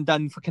said and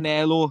done for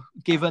Canelo,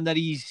 given that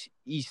he's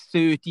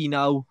 30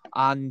 now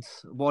and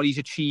what he's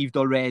achieved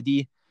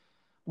already,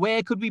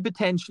 where could we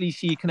potentially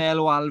see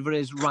Canelo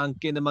Alvarez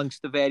ranking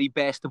amongst the very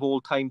best of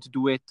all time to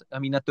do it? I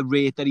mean, at the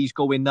rate that he's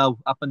going now,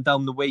 up and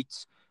down the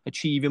weights,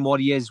 achieving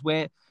what he is,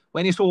 when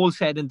it's all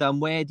said and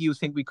done, where do you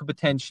think we could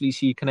potentially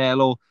see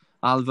Canelo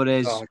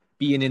Alvarez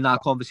being in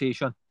that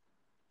conversation?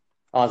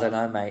 I don't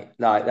know, mate.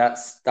 Like,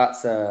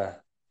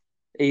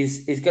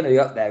 he's going to be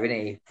up there,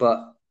 isn't he?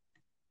 But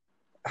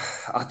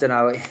I don't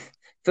know.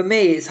 For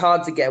me, it's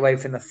hard to get away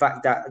from the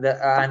fact that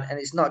and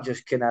it's not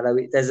just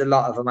Canelo. There's a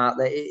lot of them out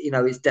there.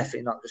 It's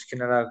definitely not just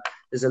Canelo.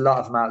 There's a lot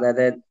of them out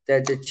there.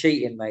 They're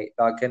cheating, mate.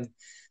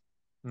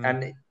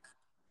 And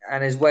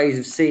his ways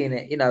of seeing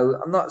it.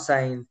 I'm not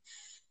saying,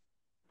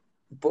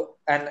 but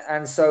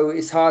and so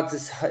it's hard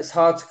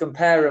to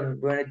compare him.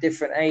 We're in a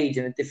different age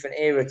and a different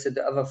era to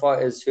the other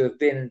fighters who have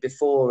been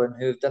before and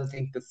who have done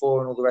things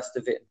before and all the rest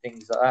of it and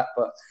things like that.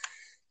 But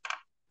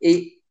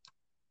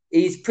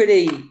he's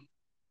pretty.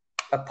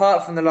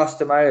 Apart from the loss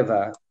to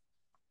Mayweather,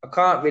 I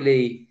can't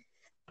really,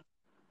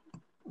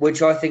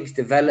 which I think's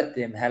developed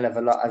him hell of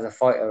a lot as a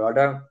fighter. I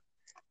don't,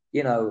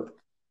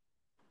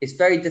 it's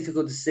very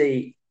difficult to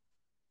see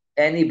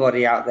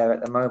anybody out there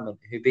at the moment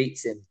who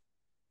beats him,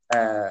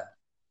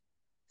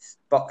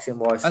 boxing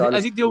wise. I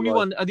think the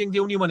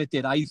only one it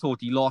did. I thought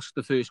he lost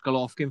the first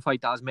Golovkin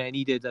fight, as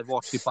many did. I've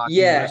watched it back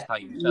numerous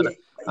times,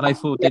 and I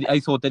thought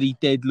that he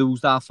did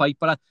lose that fight.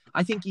 But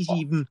I think he's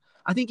even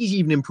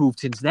improved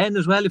since then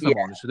as well, if I'm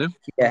honest with him.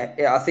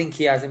 Yeah, I think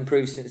he has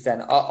improved since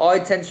then. I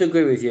tend to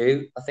agree with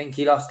you. I think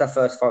he lost that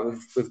first fight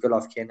with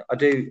Golovkin. I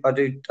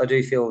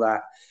do feel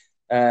that.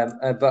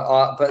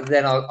 But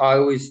then I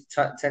always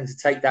tend to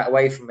take that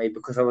away from me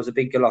because I was a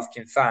big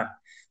Golovkin fan.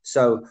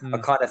 So I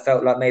kind of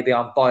felt like maybe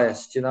I'm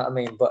biased. Do you know what I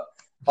mean? But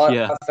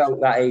I felt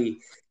that he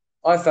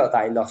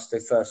lost the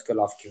first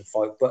Golovkin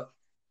fight. But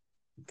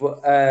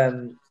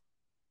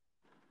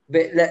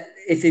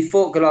if he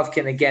fought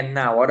Golovkin again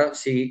now, I don't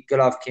see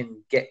Golovkin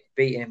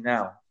beating him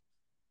now.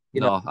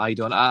 No, I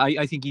don't.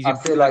 I think he's. I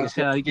feel like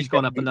he's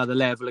gone up another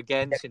level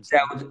again since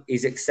then.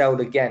 He's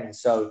excelled again.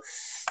 So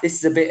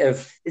this is a bit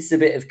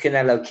of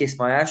Canelo kiss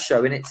my ass show,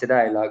 isn't it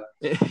today? Like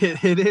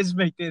it is,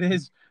 mate. It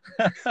is.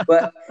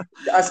 But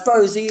I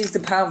suppose he's the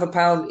pound for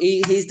pound.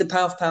 He's the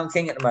pound for pound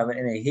king at the moment,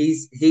 isn't he?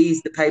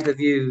 He's the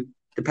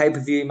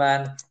pay-per-view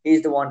man.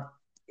 He's the one.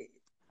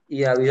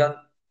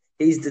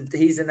 He's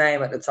the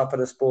name at the top of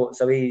the sport,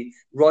 so he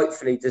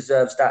rightfully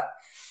deserves that.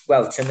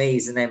 Well, to me,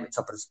 he's the name at the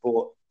top of the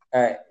sport.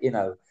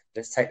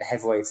 Let's take the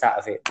heavyweights out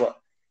of it, but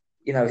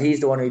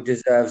he's the one who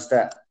deserves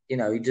that. He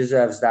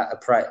deserves that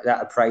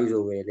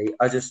appraisal. Really,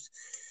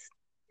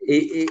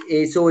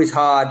 it's always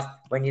hard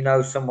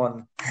when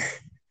someone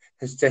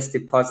has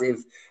tested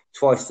positive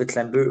twice for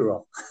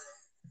clenbuterol.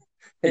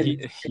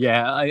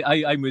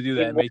 I'm with you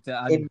there, mate.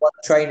 In one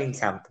training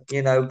camp,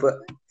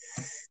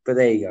 but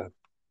there you go.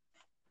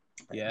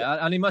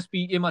 Yeah, and it must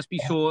be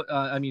so.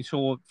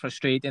 So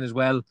frustrating as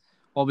well.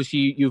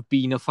 Obviously, you've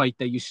been a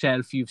fighter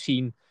yourself. You've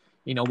seen,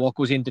 what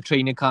goes into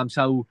training camps,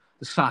 how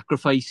the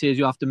sacrifices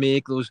you have to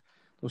make, those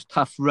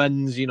tough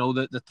runs,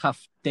 the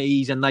tough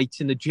days and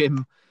nights in the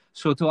gym.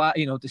 So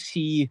to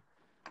see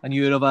and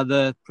hear of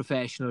other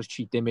professionals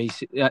cheat, they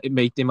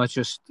must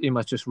just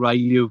rile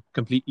you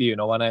completely,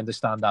 and I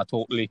understand that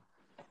totally.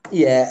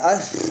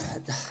 Yeah,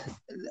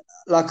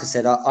 like I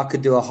said, I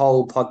could do a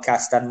whole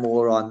podcast and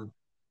more on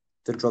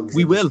the drugs.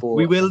 We will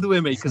do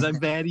it, mate, because I'm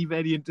very,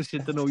 very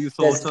interested to know your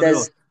thoughts on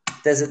it.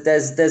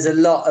 There's a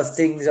lot of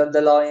things,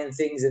 underlying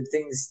things, and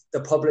things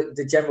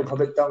the general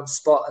public don't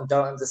spot and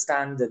don't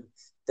understand, and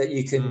that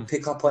you can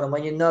pick up on. And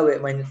when you know it,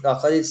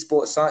 I did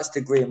sports science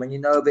degree, and when you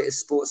know a bit of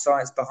sports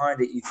science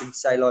behind it, you can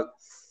say like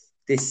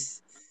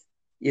this,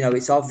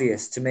 it's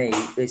obvious to me,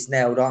 it's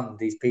nailed on.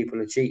 These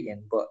people are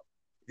cheating, but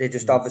they're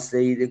just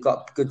obviously they've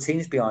got good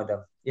teams behind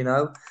them,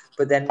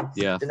 But then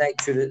the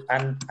nature of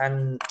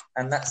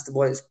and that's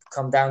what it's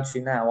come down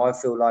to now. I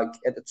feel like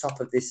at the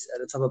top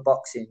of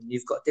boxing,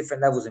 you've got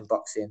different levels in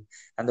boxing,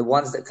 and the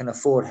ones that can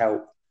afford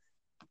help,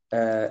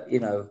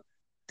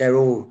 they're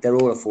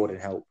all affording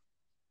help,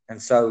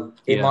 and so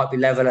it might be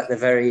level at the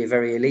very,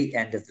 very elite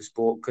end of the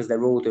sport because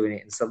they're all doing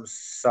it in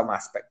some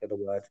aspect of the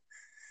word.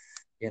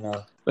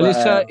 Well,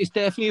 it's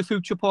definitely a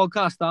future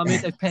podcast,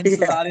 mate. I've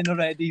penciled that in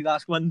already.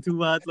 That's one to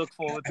look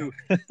forward to.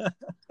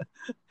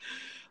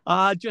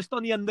 Just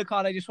on the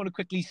undercard, I just want to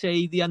quickly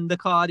say the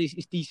undercard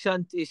is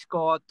decent. It's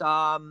got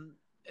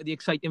the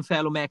exciting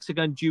fellow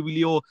Mexican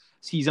Julio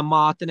Cesar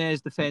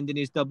Martinez defending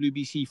his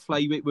WBC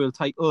flyweight world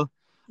title.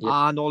 Yep.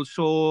 And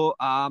also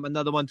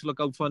another one to look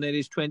out for there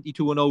is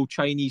 22-0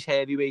 Chinese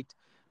heavyweight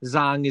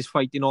Zhang is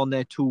fighting on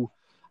there too.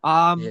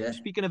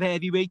 Speaking of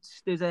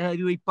heavyweights, there's a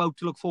heavyweight bout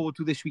to look forward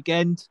to this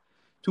weekend.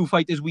 Two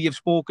fighters we have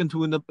spoken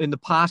to in the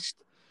past.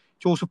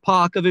 Joseph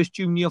Parker versus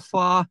Junior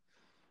Farr.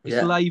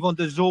 It's live on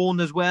the Zone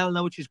as well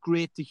now, which is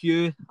great to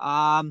hear.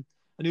 An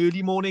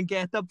early morning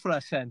get up for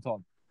us,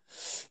 Anton.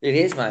 It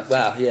is, mate.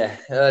 Wow, yeah,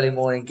 early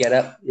morning get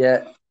up.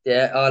 Yeah.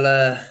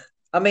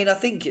 I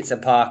think it's a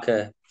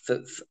Parker.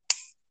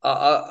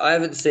 I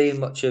haven't seen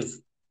much of.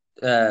 Is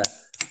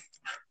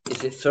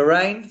it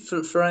Farane?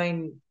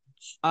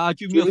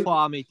 Junior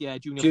Farr, mate. Yeah,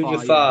 Junior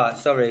Farr.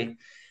 Sorry,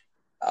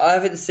 I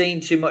haven't seen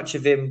too much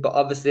of him, but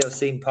obviously I've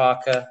seen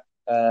Parker.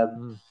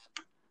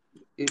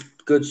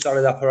 Good,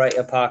 solid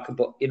operator, Parker.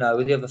 But the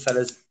other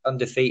fella's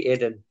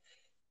undefeated, and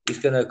he's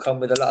going to come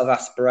with a lot of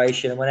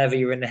aspiration. And whenever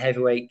you're in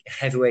the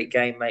heavyweight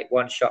game, mate,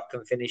 one shot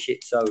can finish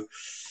it. So,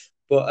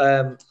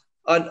 but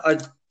I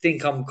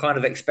think I'm kind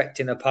of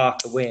expecting a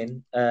Parker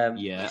win. I'm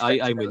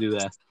with you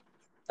there.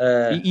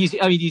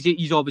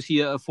 He's obviously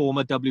a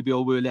former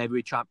WBO World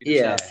Heavyweight Champion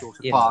himself,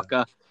 Joseph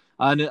Parker.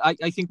 And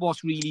I think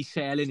what's really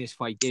selling this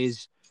fight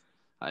is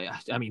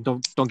I mean,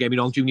 don't get me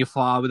wrong, Junior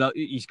Farr,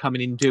 he's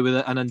coming into with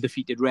an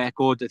undefeated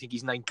record. I think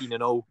he's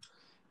 19-0.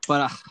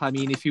 But I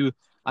mean,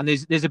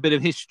 there's a bit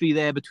of history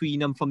there between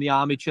them from the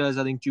amateurs.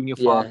 I think Junior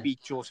Farr beat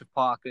Joseph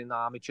Parker in the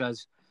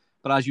amateurs.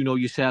 But as you know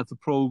yourself, the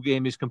pro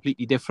game is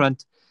completely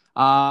different.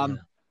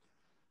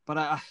 But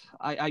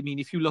I mean,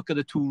 if you look at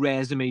the two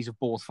resumes of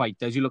both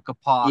fighters, you look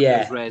at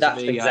Parker's resume.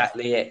 That's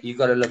exactly it. You've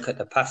got to look at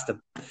the past.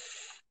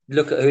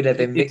 Look at who they've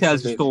been mixing with. It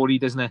tells a story,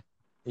 doesn't it?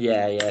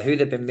 Yeah. Who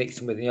they've been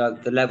mixing with,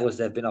 the levels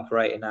they've been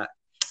operating at.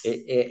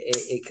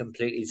 It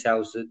completely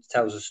tells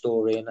a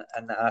story,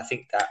 and I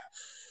think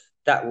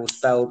that will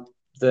spell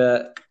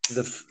the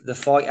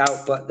fight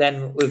out. But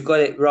then we've got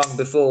it wrong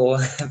before,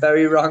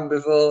 very wrong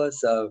before.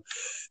 So,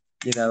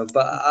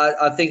 but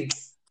I think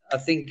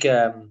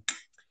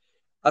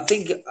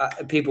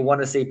people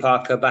want to see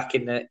Parker back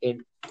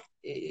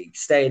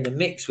stay in the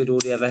mix with all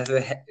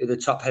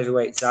the top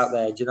heavyweights out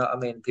there. Do you know what I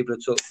mean? People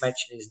are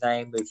mentioning his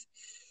name with,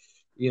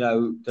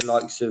 the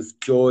likes of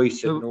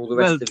Joyce and all the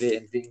rest of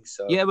it and things.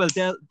 So. Yeah, well,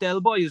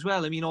 Del Boy as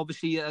well. I mean,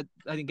 obviously, I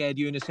think Ed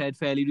Ewan has said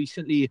fairly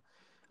recently,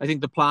 I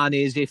think the plan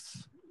is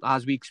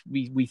as we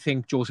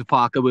think Joseph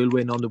Parker will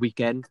win on the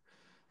weekend,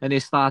 and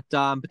it's that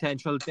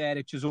potential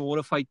Derek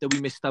Chisora fight that we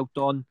missed out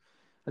on.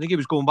 I think it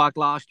was going back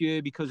last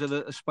year because of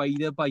a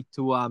spider bite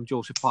to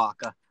Joseph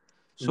Parker.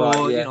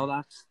 So,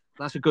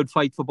 that's a good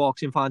fight for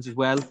boxing fans as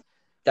well.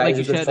 That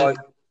is a good fight.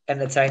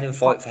 Entertaining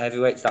fight for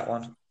heavyweights, that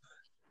one.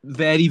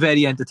 Very,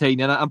 very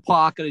entertaining. And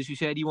Parker, as you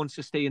said, he wants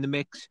to stay in the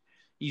mix.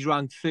 He's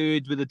ranked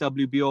third with the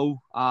WBO,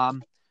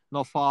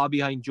 not far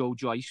behind Joe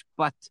Joyce.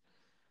 But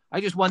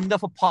I just wonder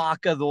for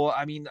Parker, though.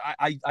 I mean,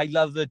 I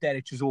love the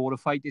Derek Chisora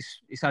fight.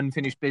 It's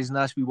unfinished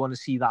business. We want to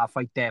see that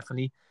fight,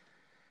 definitely.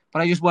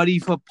 But I just worry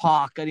for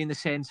Parker in the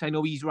sense, I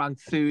know he's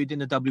ranked third in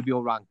the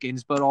WBO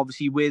rankings, but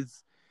obviously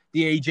with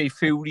the AJ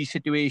Fury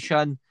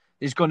situation,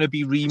 there's going to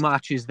be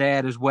rematches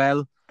there as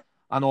well.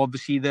 And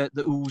obviously the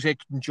Usyk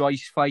and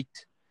Joyce fight,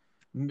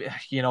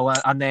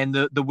 and then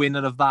the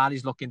winner of that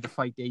is looking to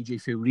fight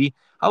AJ Fury.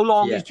 How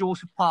long is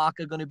Joseph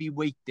Parker going to be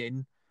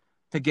waiting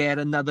to get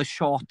another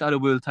shot at a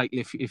world title,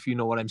 if you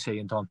know what I'm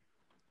saying, Tom?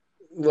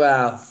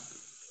 Well,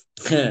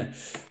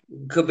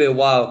 could be a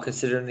while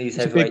considering these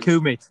heavyweights. It's a big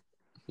coup, mate.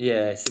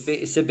 Yeah,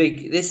 it's a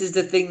big. This is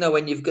the thing, though.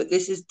 When you've got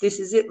this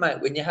is it, mate.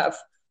 When you have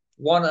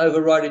one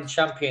overriding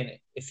champion,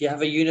 if you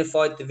have a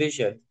unified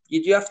division,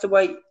 you do have to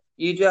wait.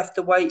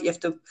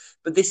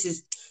 But this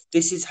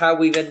is how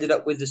we've ended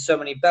up with so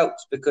many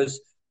belts because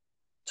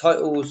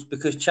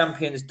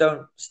champions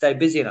don't stay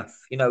busy enough.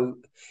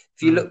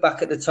 If you look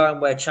back at the time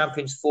where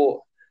champions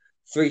fought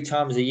 3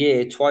 times a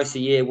year, twice a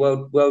year,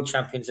 world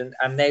champions,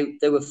 and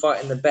they were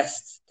fighting the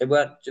best. They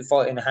weren't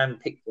fighting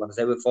hand-picked ones.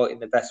 They were fighting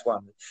the best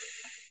ones.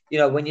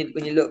 When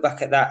you look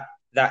back at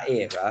that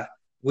era,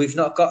 we've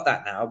not got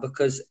that now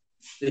because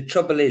the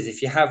trouble is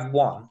if you have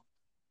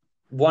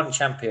one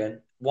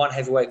champion, one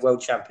heavyweight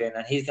world champion,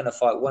 and he's going to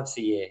fight once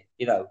a year,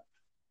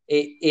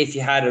 if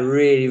you had a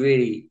really,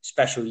 really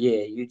special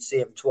year, you'd see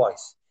him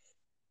twice.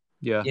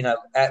 Yeah.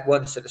 At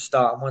once at the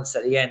start and once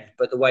at the end.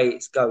 But the way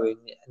it's going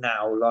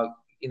now,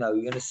 you're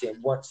going to see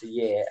him once a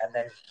year, and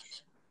then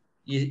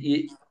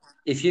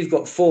if you've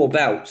got 4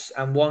 belts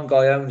and one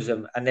guy owns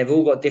them and they've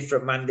all got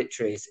different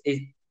mandatories,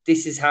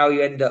 this is how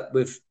you end up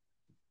with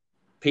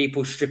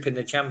people stripping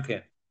the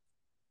champion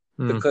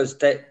because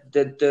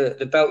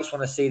the belts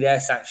want to see their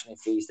sanctioning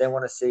fees. They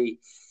want to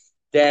see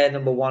their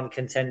number one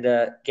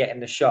contender getting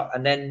the shot.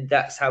 And then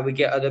that's how we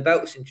get other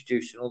belts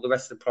introduced and all the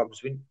rest of the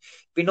problems. It'd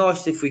be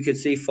nice if we could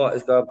see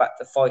fighters go back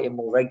to fighting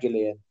more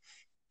regularly and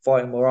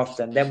fighting more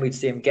often. Then we'd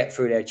see them get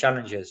through their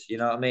challenges. You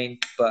know what I mean?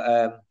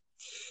 But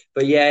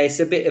yeah, it's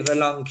a bit of a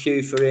long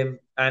queue for him.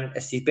 And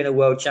as he's been a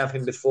world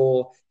champion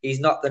before, he's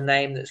not the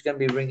name that's going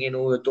to be ringing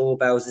all the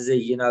doorbells, is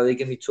he? They're going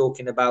to be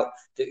talking about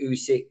the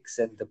Usyks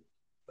and the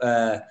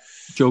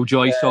Joe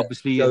Joyce,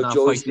 obviously. Joe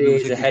Joyce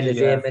is ahead of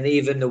him, and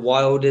even the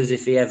Wilders,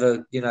 if he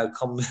ever,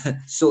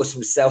 sorts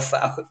himself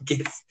out,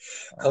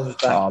 comes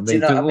back. Oh,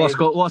 mate,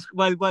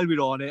 while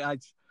we're on it, I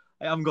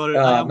haven't got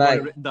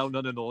it written down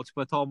on the notes,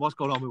 but Tom, what's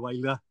going on with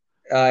Wilder?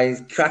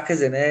 He's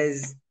crackers in there.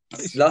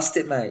 He's lost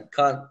it, mate.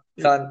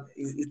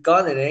 He's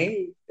gone, isn't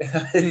he?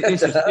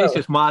 It's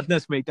just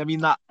madness, mate. I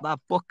mean, that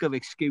book of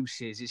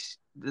excuses is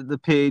the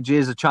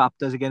pages, the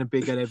chapters are getting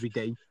bigger every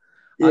day.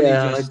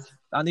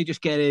 And they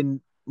just get in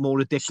more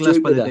ridiculous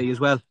by the day as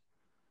well.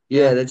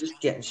 Yeah, they're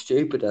just getting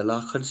stupider.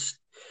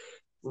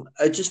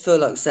 I just feel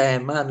like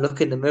saying, man,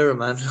 look in the mirror,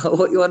 man.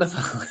 What you on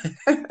about?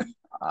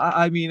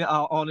 I mean,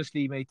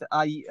 honestly, mate,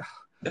 I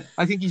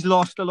think he's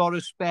lost a lot of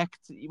respect.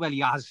 Well,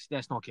 he has.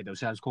 Let's not kid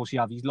ourselves. Of course, he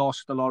has. He's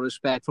lost a lot of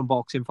respect from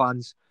boxing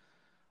fans.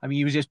 I mean,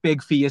 he was this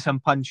big, fearsome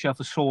puncher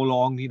for so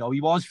long. He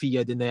was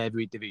feared in the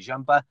heavyweight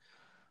division, but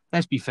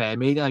let's be fair,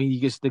 mate. I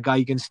mean, the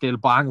guy can still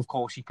bang. Of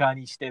course he can.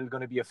 He's still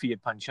going to be a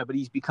feared puncher, but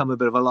he's become a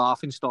bit of a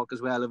laughing stock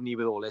as well, hasn't he,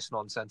 with all this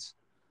nonsense?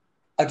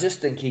 I just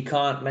think he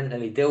can't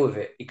mentally deal with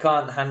it. He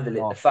can't handle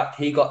it. The fact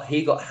he got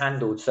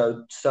handled,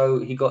 so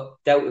he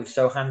got dealt with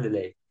so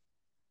handily.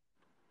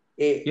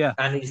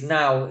 And he's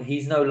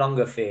no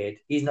longer feared.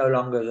 He's no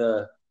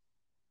longer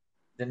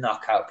the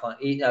knockout point.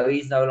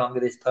 He's no longer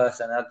this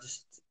person.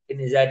 In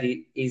his head,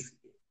 he's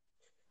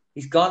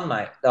gone,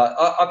 mate. Like,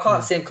 I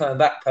can't see him coming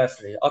back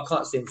personally. I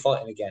can't see him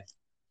fighting again.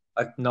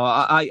 I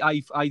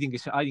think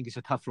it's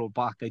a tough road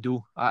back. I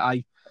do.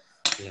 I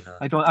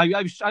don't.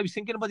 I was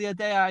thinking about the other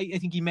day. I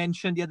think he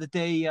mentioned the other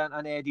day,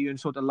 and Eddie Hearn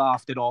sort of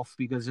laughed it off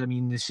because I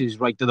mean this is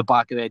right to the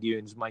back of Eddie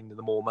Hearn's mind at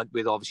the moment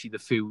with obviously the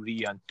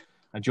Fury and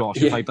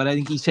Joshua fight. But I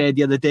think he said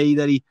the other day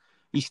that he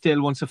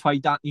still wants to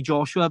fight Anthony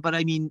Joshua. But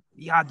I mean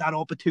he had that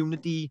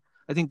opportunity.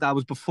 I think that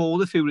was before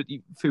the Fury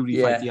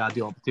fight. He had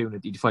the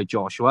opportunity to fight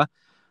Joshua.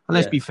 And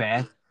let's be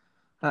fair,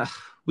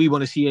 we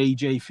want to see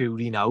AJ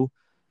Fury now.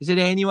 Is it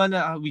anyone?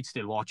 We'd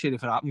still watch it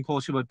if it happened, of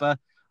course we would. But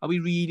are we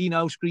really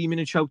now screaming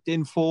and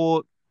shouting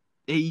for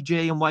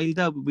AJ and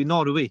Wilder? We're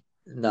not, are we?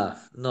 No,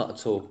 not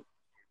at all.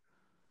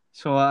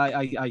 So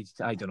I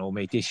don't know,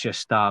 mate. It's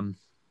just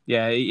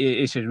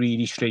it's a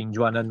really strange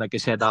one. And like I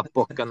said, that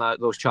book and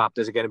those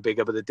chapters are getting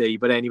bigger by the day.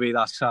 But anyway,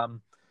 that's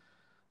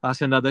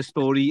another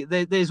story.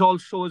 There's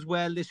also as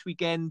well this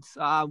weekend.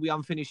 We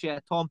haven't finished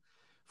yet, Tom.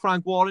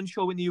 Frank Warren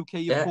show in the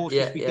UK, of course,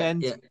 this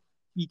weekend.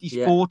 BT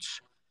Sports.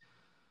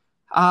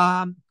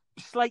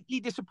 Slightly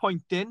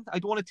disappointing. I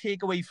don't want to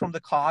take away from the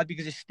card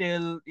because it's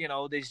still,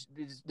 there's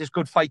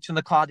good fights on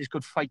the card, there's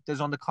good fighters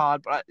on the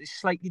card, but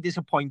it's slightly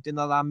disappointing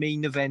that our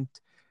main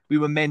event we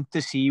were meant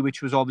to see,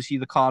 which was obviously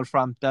the Carl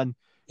Frampton,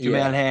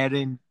 Jamel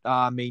Herring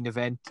main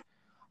event,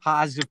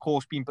 has of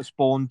course been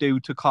postponed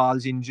due to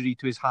Carl's injury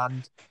to his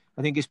hand.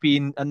 I think it's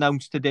been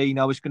announced today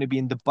now it's going to be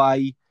in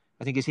Dubai.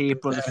 I think it's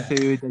April the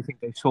 3rd, I think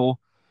I saw.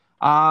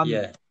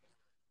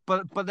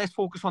 But let's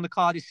focus on the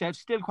card itself.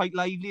 Still quite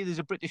lively. There's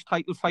a British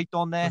title fight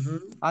on there,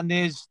 and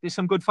there's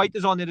some good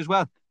fighters on it as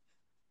well.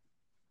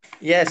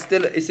 Yeah,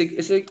 still it's a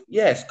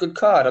good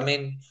card. I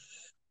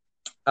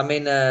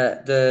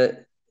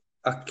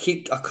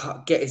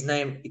can't get his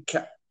name.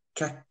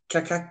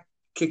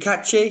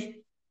 Kakachi.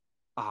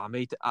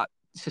 Mate,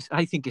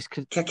 I think it's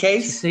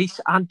Kakase.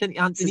 Anthony.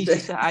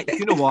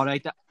 You know what?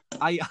 Right,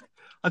 I'd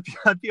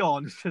be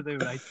honest with you,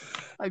 right?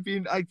 I've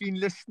been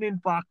listening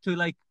back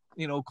to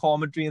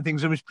commentary and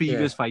things from his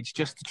previous fights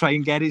just to try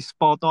and get his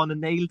spot on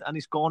and nailed, and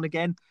it's gone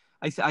again.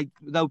 I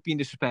without being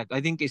disrespectful,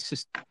 I think it's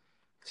just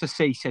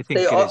Sace. I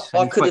think it is.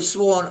 I could have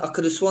sworn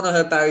I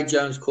heard Barry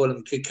Jones call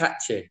him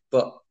Kakachi,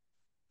 but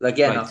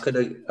again, right. I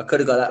could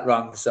have got that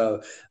wrong.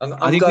 So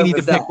I think we need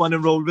to pick one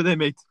and roll with it,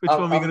 mate. Which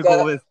one are we going to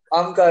go with?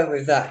 I'm going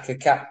with that,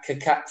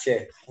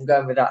 Kakachi. I'm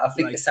going with that. I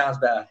think it sounds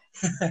better.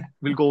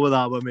 We'll go with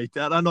that one, mate.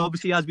 And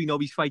obviously, as we know,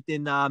 he's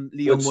fighting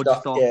Leon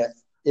Woodstock.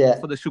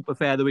 For the super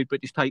featherweight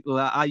British title.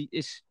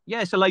 It's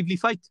a lively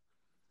fight.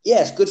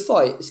 Yeah, it's a good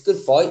fight.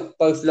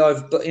 Both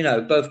live, but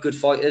both good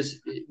fighters.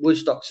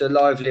 Woodstock's a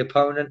lively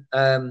opponent.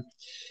 I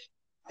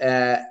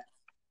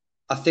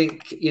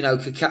think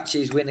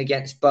Kakachi's win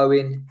against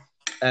Bowen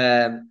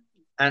and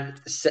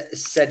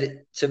said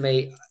it to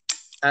me,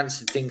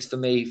 answered things for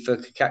me for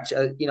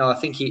Kakachi. I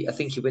think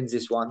he wins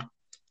this one.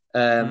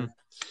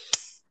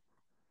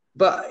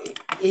 But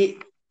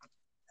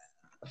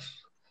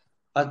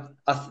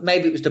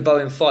maybe it was the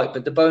Bowen fight,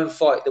 but the Bowen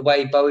fight, the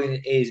way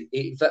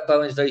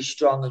Bowen's very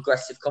strong,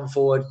 aggressive, come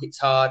forward, hits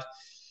hard.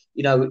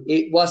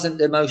 It wasn't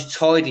the most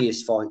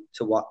tidiest fight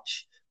to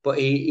watch, but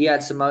he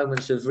had some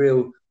moments of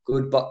real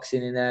good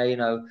boxing in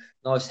there.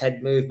 Nice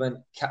head movement,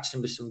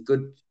 catching with some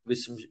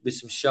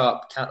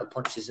sharp counter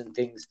punches and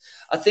things.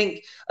 I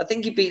think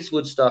he beats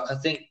Woodstock. I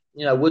think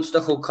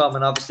Woodstock will come,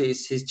 and obviously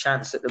it's his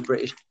chance at the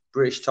British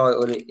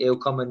title. He'll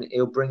come and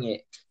he'll bring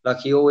it like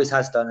he always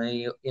has done,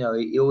 and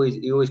he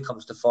always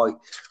comes to fight.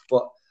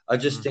 But I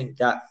just think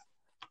that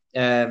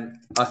I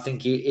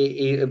think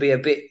he'll be a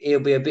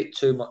bit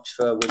too much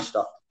for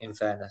Woodstock, in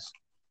fairness.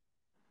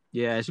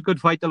 Yeah, it's a good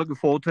fight. I'm looking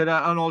forward to it.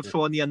 And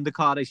also on the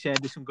undercard, I said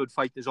there's some good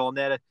fighters on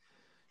there.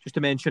 Just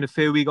to mention a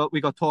few, we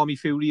got Tommy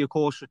Fury, of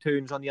course,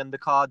 returns on the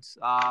undercards.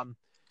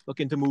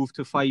 Looking to move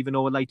to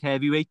 5-0 at light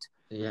heavyweight.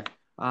 Yeah.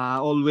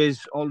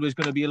 Always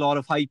going to be a lot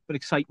of hype and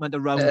excitement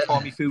around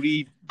Tommy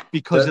Fury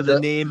because of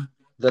the name.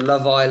 The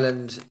Love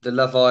Island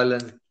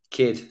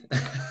kid.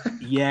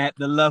 Yeah,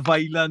 the Love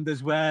Island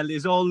as well.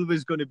 There's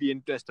always going to be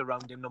interest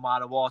around him no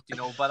matter what,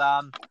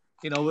 But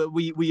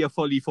we are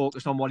fully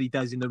focused on what he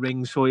does in the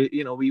ring. So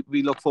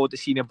we look forward to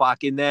seeing him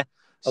back in there.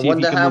 I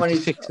wonder how many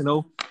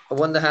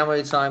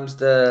times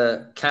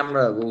the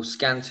camera will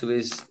scan to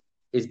his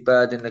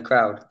bird in the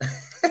crowd.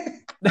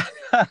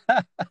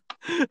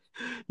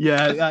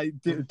 Yeah,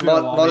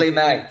 Molly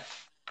May.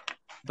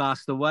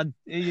 That's the one.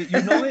 You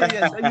know it.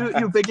 Yes.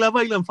 You're a big Love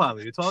Island fan.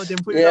 I've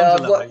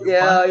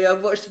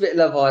watched a bit of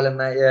Love Island,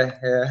 mate. Yeah.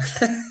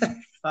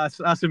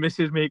 That's a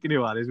missus making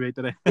you honest, mate,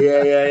 today.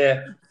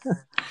 Yeah.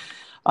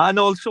 And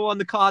also on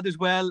the card as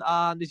well,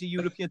 there's a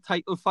European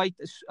title fight,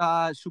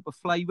 super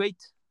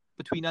flyweight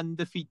between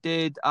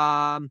undefeated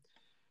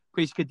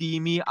Quace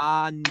Kadimi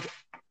and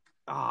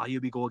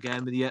here we go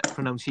again with the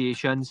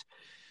pronunciations.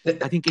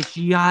 I think it's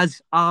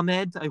Yaz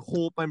Ahmed. I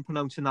hope I'm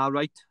pronouncing that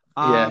right.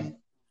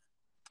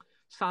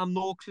 Sam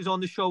Noakes is on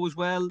the show as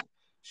well.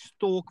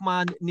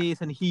 Stokeman,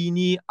 Nathan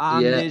Heaney,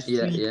 and there's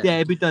three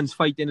debutants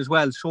fighting as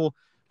well. So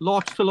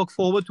lots to look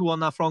forward to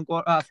on that Frank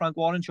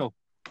Warren show.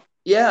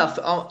 Yeah,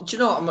 do you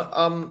know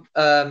what?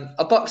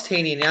 I boxed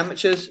Heaney in the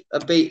amateurs. I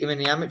beat him in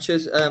the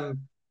amateurs.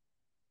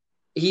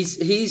 He's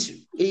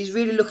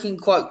really looking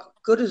quite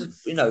good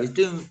as he's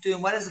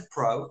doing well as a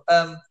pro.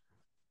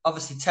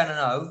 Obviously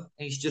 10-0.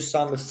 He's just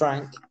signed with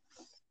Frank.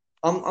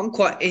 I'm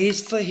quite.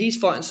 He's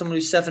fighting someone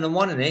who's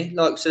 7-1, isn't he?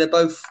 Like, so they're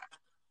both.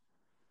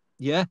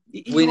 Yeah,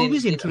 he's winning,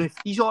 always in terrific.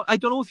 I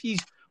don't know if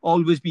he's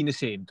always been the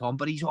same, Tom,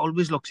 but he's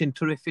always looks in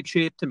terrific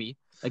shape to me.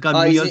 Like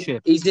unreal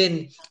shape. He's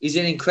in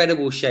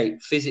incredible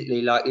shape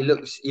physically. Like he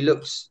looks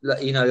like,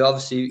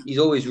 obviously he's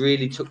always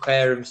really took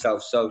care of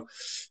himself. So,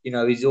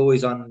 he's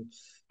always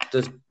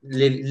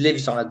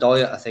lives on a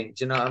diet, I think.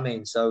 Do you know what I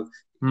mean? So,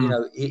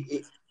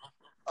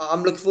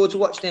 I'm looking forward to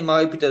watching him. I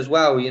hope he does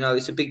well.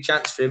 It's a big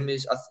chance for him.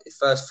 It's his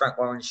first Frank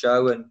Warren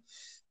show, and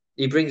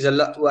he brings a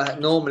lot. Well,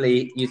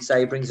 normally you'd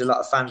say he brings a lot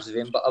of fans with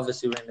him, but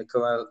obviously we're in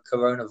the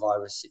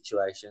coronavirus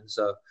situation,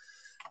 so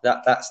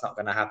that's not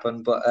going to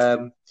happen. But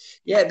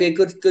it'd be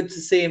good to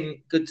see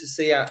him. Good to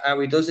see how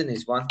he does in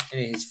his fight.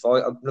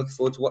 I'm looking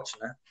forward to watching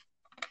that.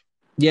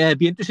 Yeah, it'd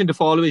be interesting to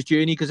follow his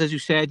journey because, as you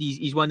said,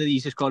 he's one of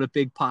these that's got a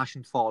big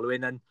passion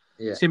following, and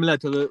similar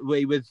to the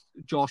way with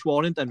Josh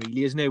Warrington,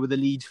 really, isn't it? With the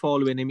Leeds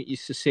following him,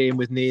 it's the same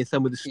with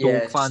Nathan with the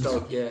Stoke fans.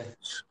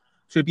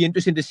 So it'd be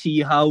interesting to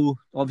see how.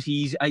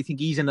 Obviously, I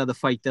think he's another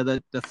fighter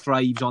that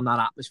thrives on that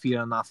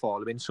atmosphere and that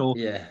following. So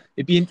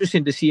it'd be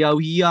interesting to see how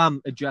he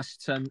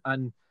adjusts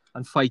and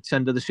fights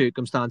under the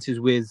circumstances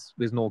with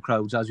no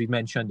crowds, as we've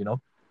mentioned.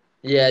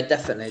 Yeah,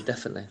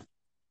 definitely.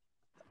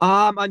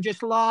 And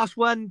just last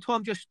one,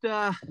 Tom, just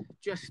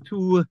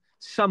to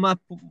sum up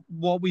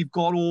what we've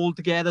got all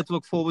together to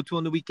look forward to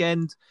on the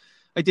weekend.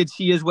 I did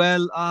see as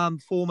well,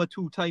 former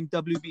two-time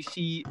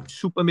WBC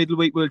super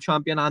middleweight world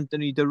champion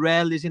Anthony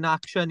Durrell is in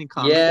action in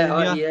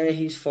California. Yeah,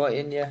 he's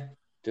fighting,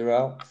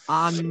 Durrell.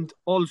 And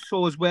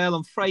also as well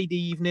on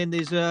Friday evening,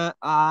 there's a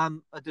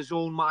DAZN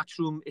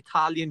Matchroom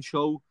Italian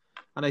show,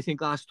 and I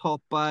think that's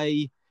topped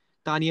by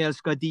Daniel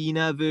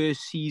Scardina versus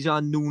Cesar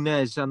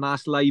Nunes, and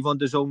that's live on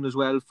DAZN as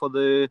well for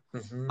the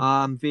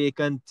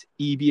vacant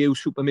EBU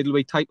super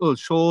middleweight title.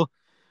 So,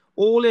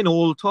 all in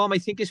all, Tom, I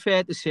think it's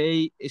fair to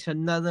say it's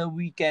another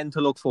weekend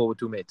to look forward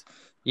to, mate.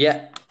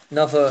 Yeah,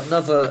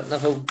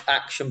 another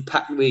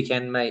action-packed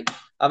weekend, mate.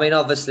 I mean,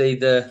 obviously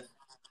the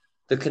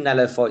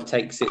Canelo fight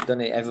takes it,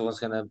 doesn't it? Everyone's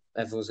gonna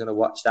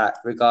watch that,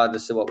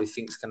 regardless of what we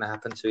think's gonna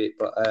happen to it.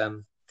 But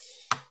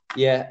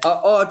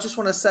I just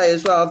want to say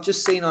as well, I've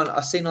seen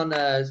on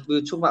we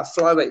were talking about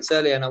flyweights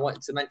earlier, and I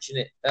wanted to mention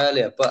it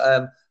earlier,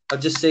 but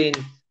I've just seen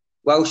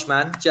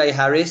Welshman Jay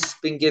Harris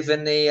been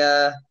given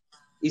the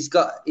he's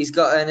got an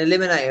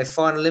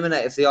final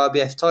eliminator for the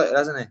IBF title,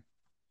 hasn't he?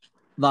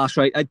 That's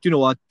right. Do you know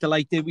what?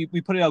 Delighted.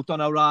 We put it out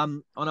on our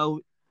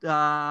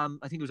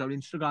I think it was our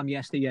Instagram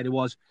yesterday. Yeah, it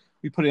was.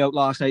 We put it out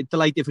last night.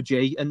 Delighted for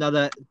Jay.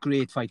 Another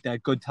great fighter.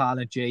 Good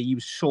talent, Jay.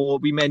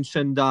 We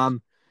mentioned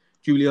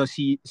Julio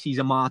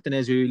Cesar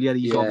Martinez earlier.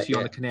 He's obviously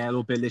on the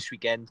Canelo bill this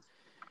weekend.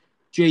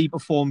 Jay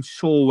performed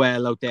so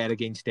well out there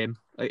against him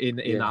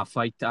in that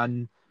fight,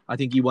 and I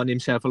think he won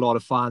himself a lot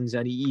of fans,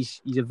 and he's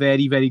a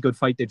very, very good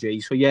fighter, Jay.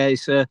 So yeah,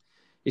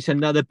 it's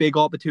another big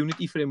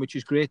opportunity for him, which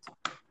is great.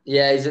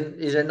 Yeah, he's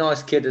a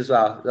nice kid as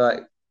well.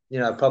 Like,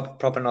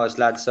 proper nice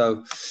lad.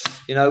 So,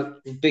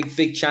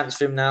 big chance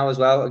for him now as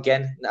well.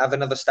 Again, have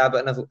another stab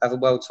at have a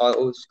world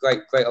title. It's a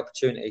great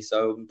opportunity.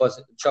 So I'm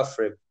chuffed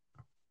for him.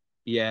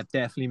 Yeah,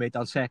 definitely, mate.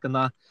 I'll second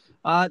that.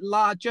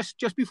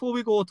 Just before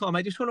we go, Tom,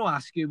 I just want to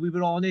ask you, we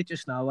were on it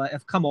just now.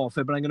 I've come off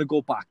it, but I'm going to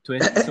go back to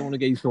it. I don't want to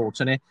get your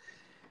thoughts on it.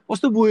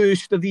 What's the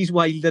worst of these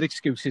Wilder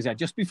excuses?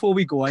 Just before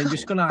we go, I'm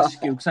just going to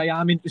ask you, because I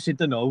am interested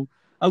to know,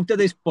 out of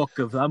this book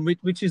of them,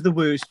 which is the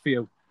worst for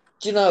you?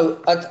 Do you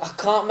know, I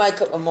can't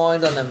make up my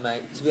mind on them,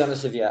 mate, to be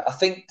honest with you. I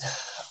think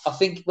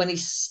when he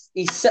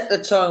set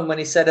the tone when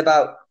he said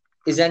about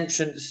his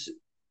entrance,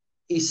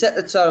 he set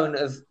the tone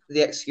of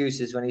the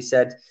excuses when he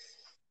said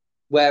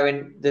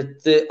wearing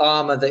the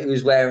armour that he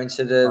was wearing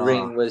to the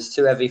ring was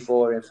too heavy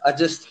for him. I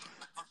just...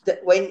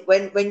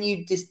 When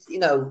you just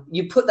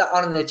you put that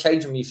on in the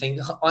change room, you think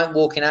I'm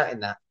walking out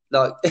in that,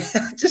 like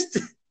just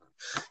do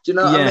you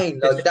know what I mean?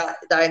 Like that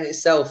in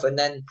itself, and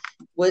then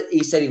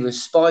he said he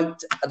was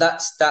spiked.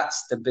 That's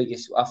the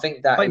biggest. I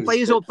think that by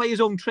his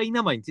own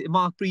trainer, mind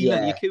Mark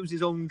Breland. He accused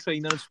his own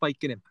trainer of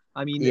spiking him.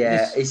 I mean,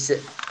 it's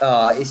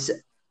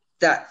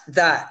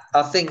that.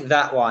 I think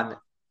that one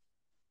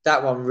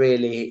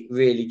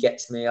really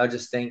gets me. I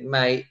just think,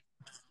 mate.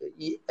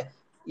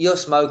 You're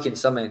smoking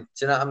something. Do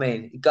you know what I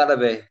mean? You gotta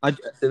be.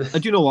 Do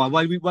you know what?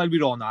 While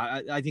we're on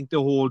that, I think the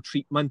whole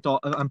treatment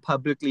and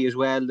publicly as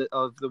well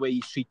of the way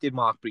he's treated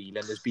Mark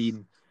Breland has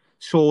been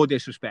so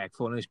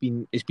disrespectful, and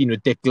it's been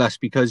ridiculous,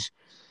 because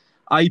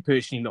I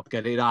personally look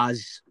at it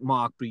as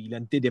Mark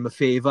Breland did him a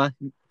favour.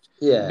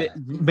 Yeah.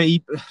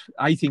 Maybe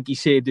I think he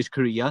saved his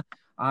career,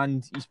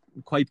 and he's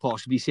quite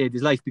possibly saved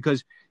his life,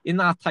 because in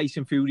that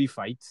Tyson Fury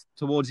fight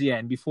towards the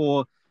end,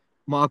 before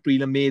Mark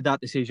Breland made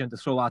that decision to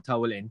throw that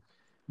towel in,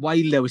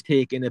 Wilder was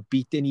taking a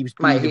beating. He was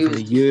bleeding for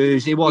the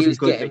years. It wasn't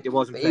good. It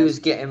wasn't. He was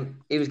getting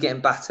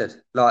battered.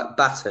 Do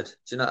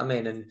you know what I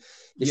mean? And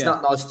it's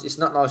not nice. It's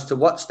not nice to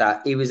watch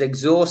that. He was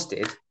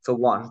exhausted for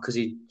one because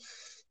he's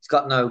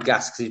got no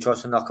gas because he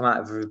tries to knock him out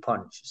of every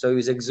punch. So he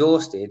was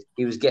exhausted.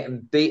 He was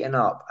getting beaten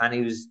up, and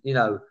he was,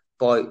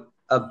 by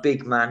a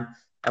big man.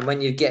 And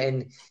when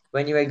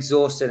you're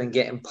exhausted and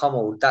getting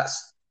pummeled,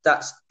 that's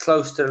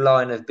close to the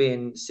line of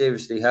being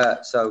seriously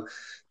hurt. So,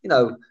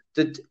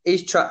 but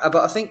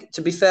I think,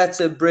 to be fair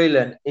to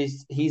Breland,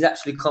 he's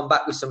actually come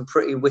back with some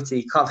pretty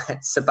witty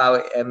comments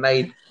about it and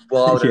made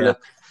Wilder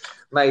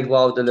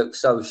look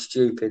so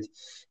stupid,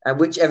 and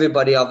which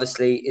everybody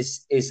obviously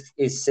is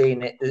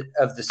seeing it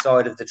of the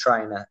side of the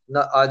trainer.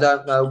 No, I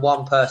don't know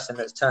one person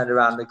that's turned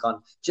around and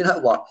gone, do you know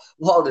what?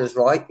 Wilder's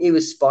right. He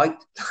was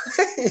spiked.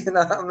 You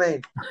know what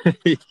I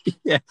mean?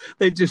 Yeah,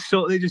 they just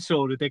so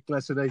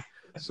ridiculous today.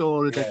 So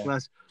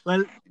ridiculous.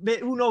 Yeah. Well,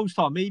 who knows,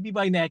 Tom? Maybe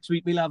by next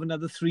week we'll have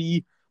another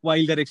 3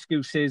 Wilder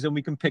excuses, and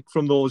we can pick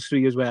from those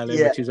 3 as well,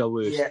 which is our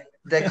worst. Yeah,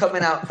 they're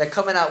coming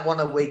out one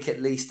a week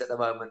at least at the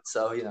moment.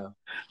 So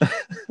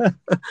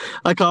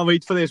I can't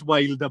wait for this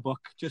Wilder book,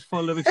 just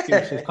full of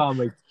excuses. Can't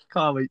wait.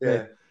 Yeah.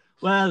 Mate.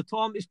 Well,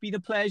 Tom, it's been a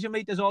pleasure,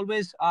 mate, as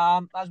always.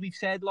 As we've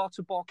said, lots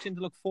of boxing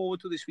to look forward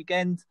to this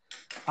weekend,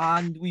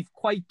 and we've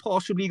quite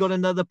possibly got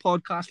another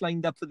podcast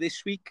lined up for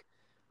this week.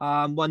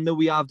 One that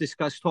we have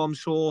discussed, Tom.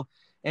 So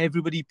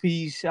everybody,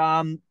 please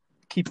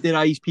keep their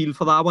eyes peeled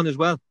for that one as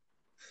well.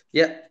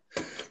 Yeah,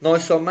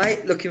 nice one,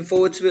 mate. Looking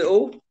forward to it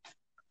all.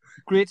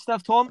 Great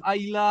stuff, Tom.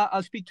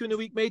 I'll speak to you in a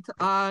week, mate,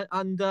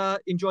 and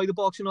enjoy the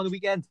boxing on the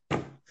weekend.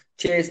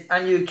 Cheers,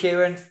 and you,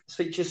 Kieran.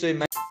 Speak to you soon,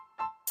 mate.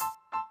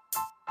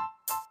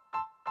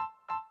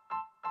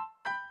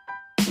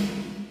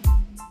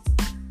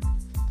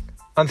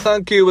 And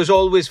thank you, as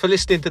always, for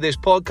listening to this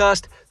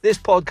podcast. This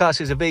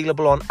podcast is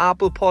available on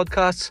Apple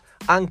Podcasts,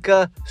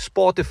 Anchor,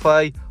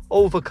 Spotify,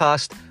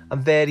 Overcast,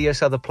 and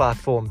various other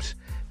platforms.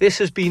 This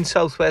has been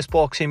Southwest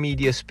Boxing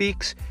Media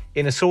Speaks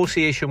in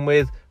association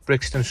with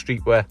Brixton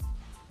Streetwear.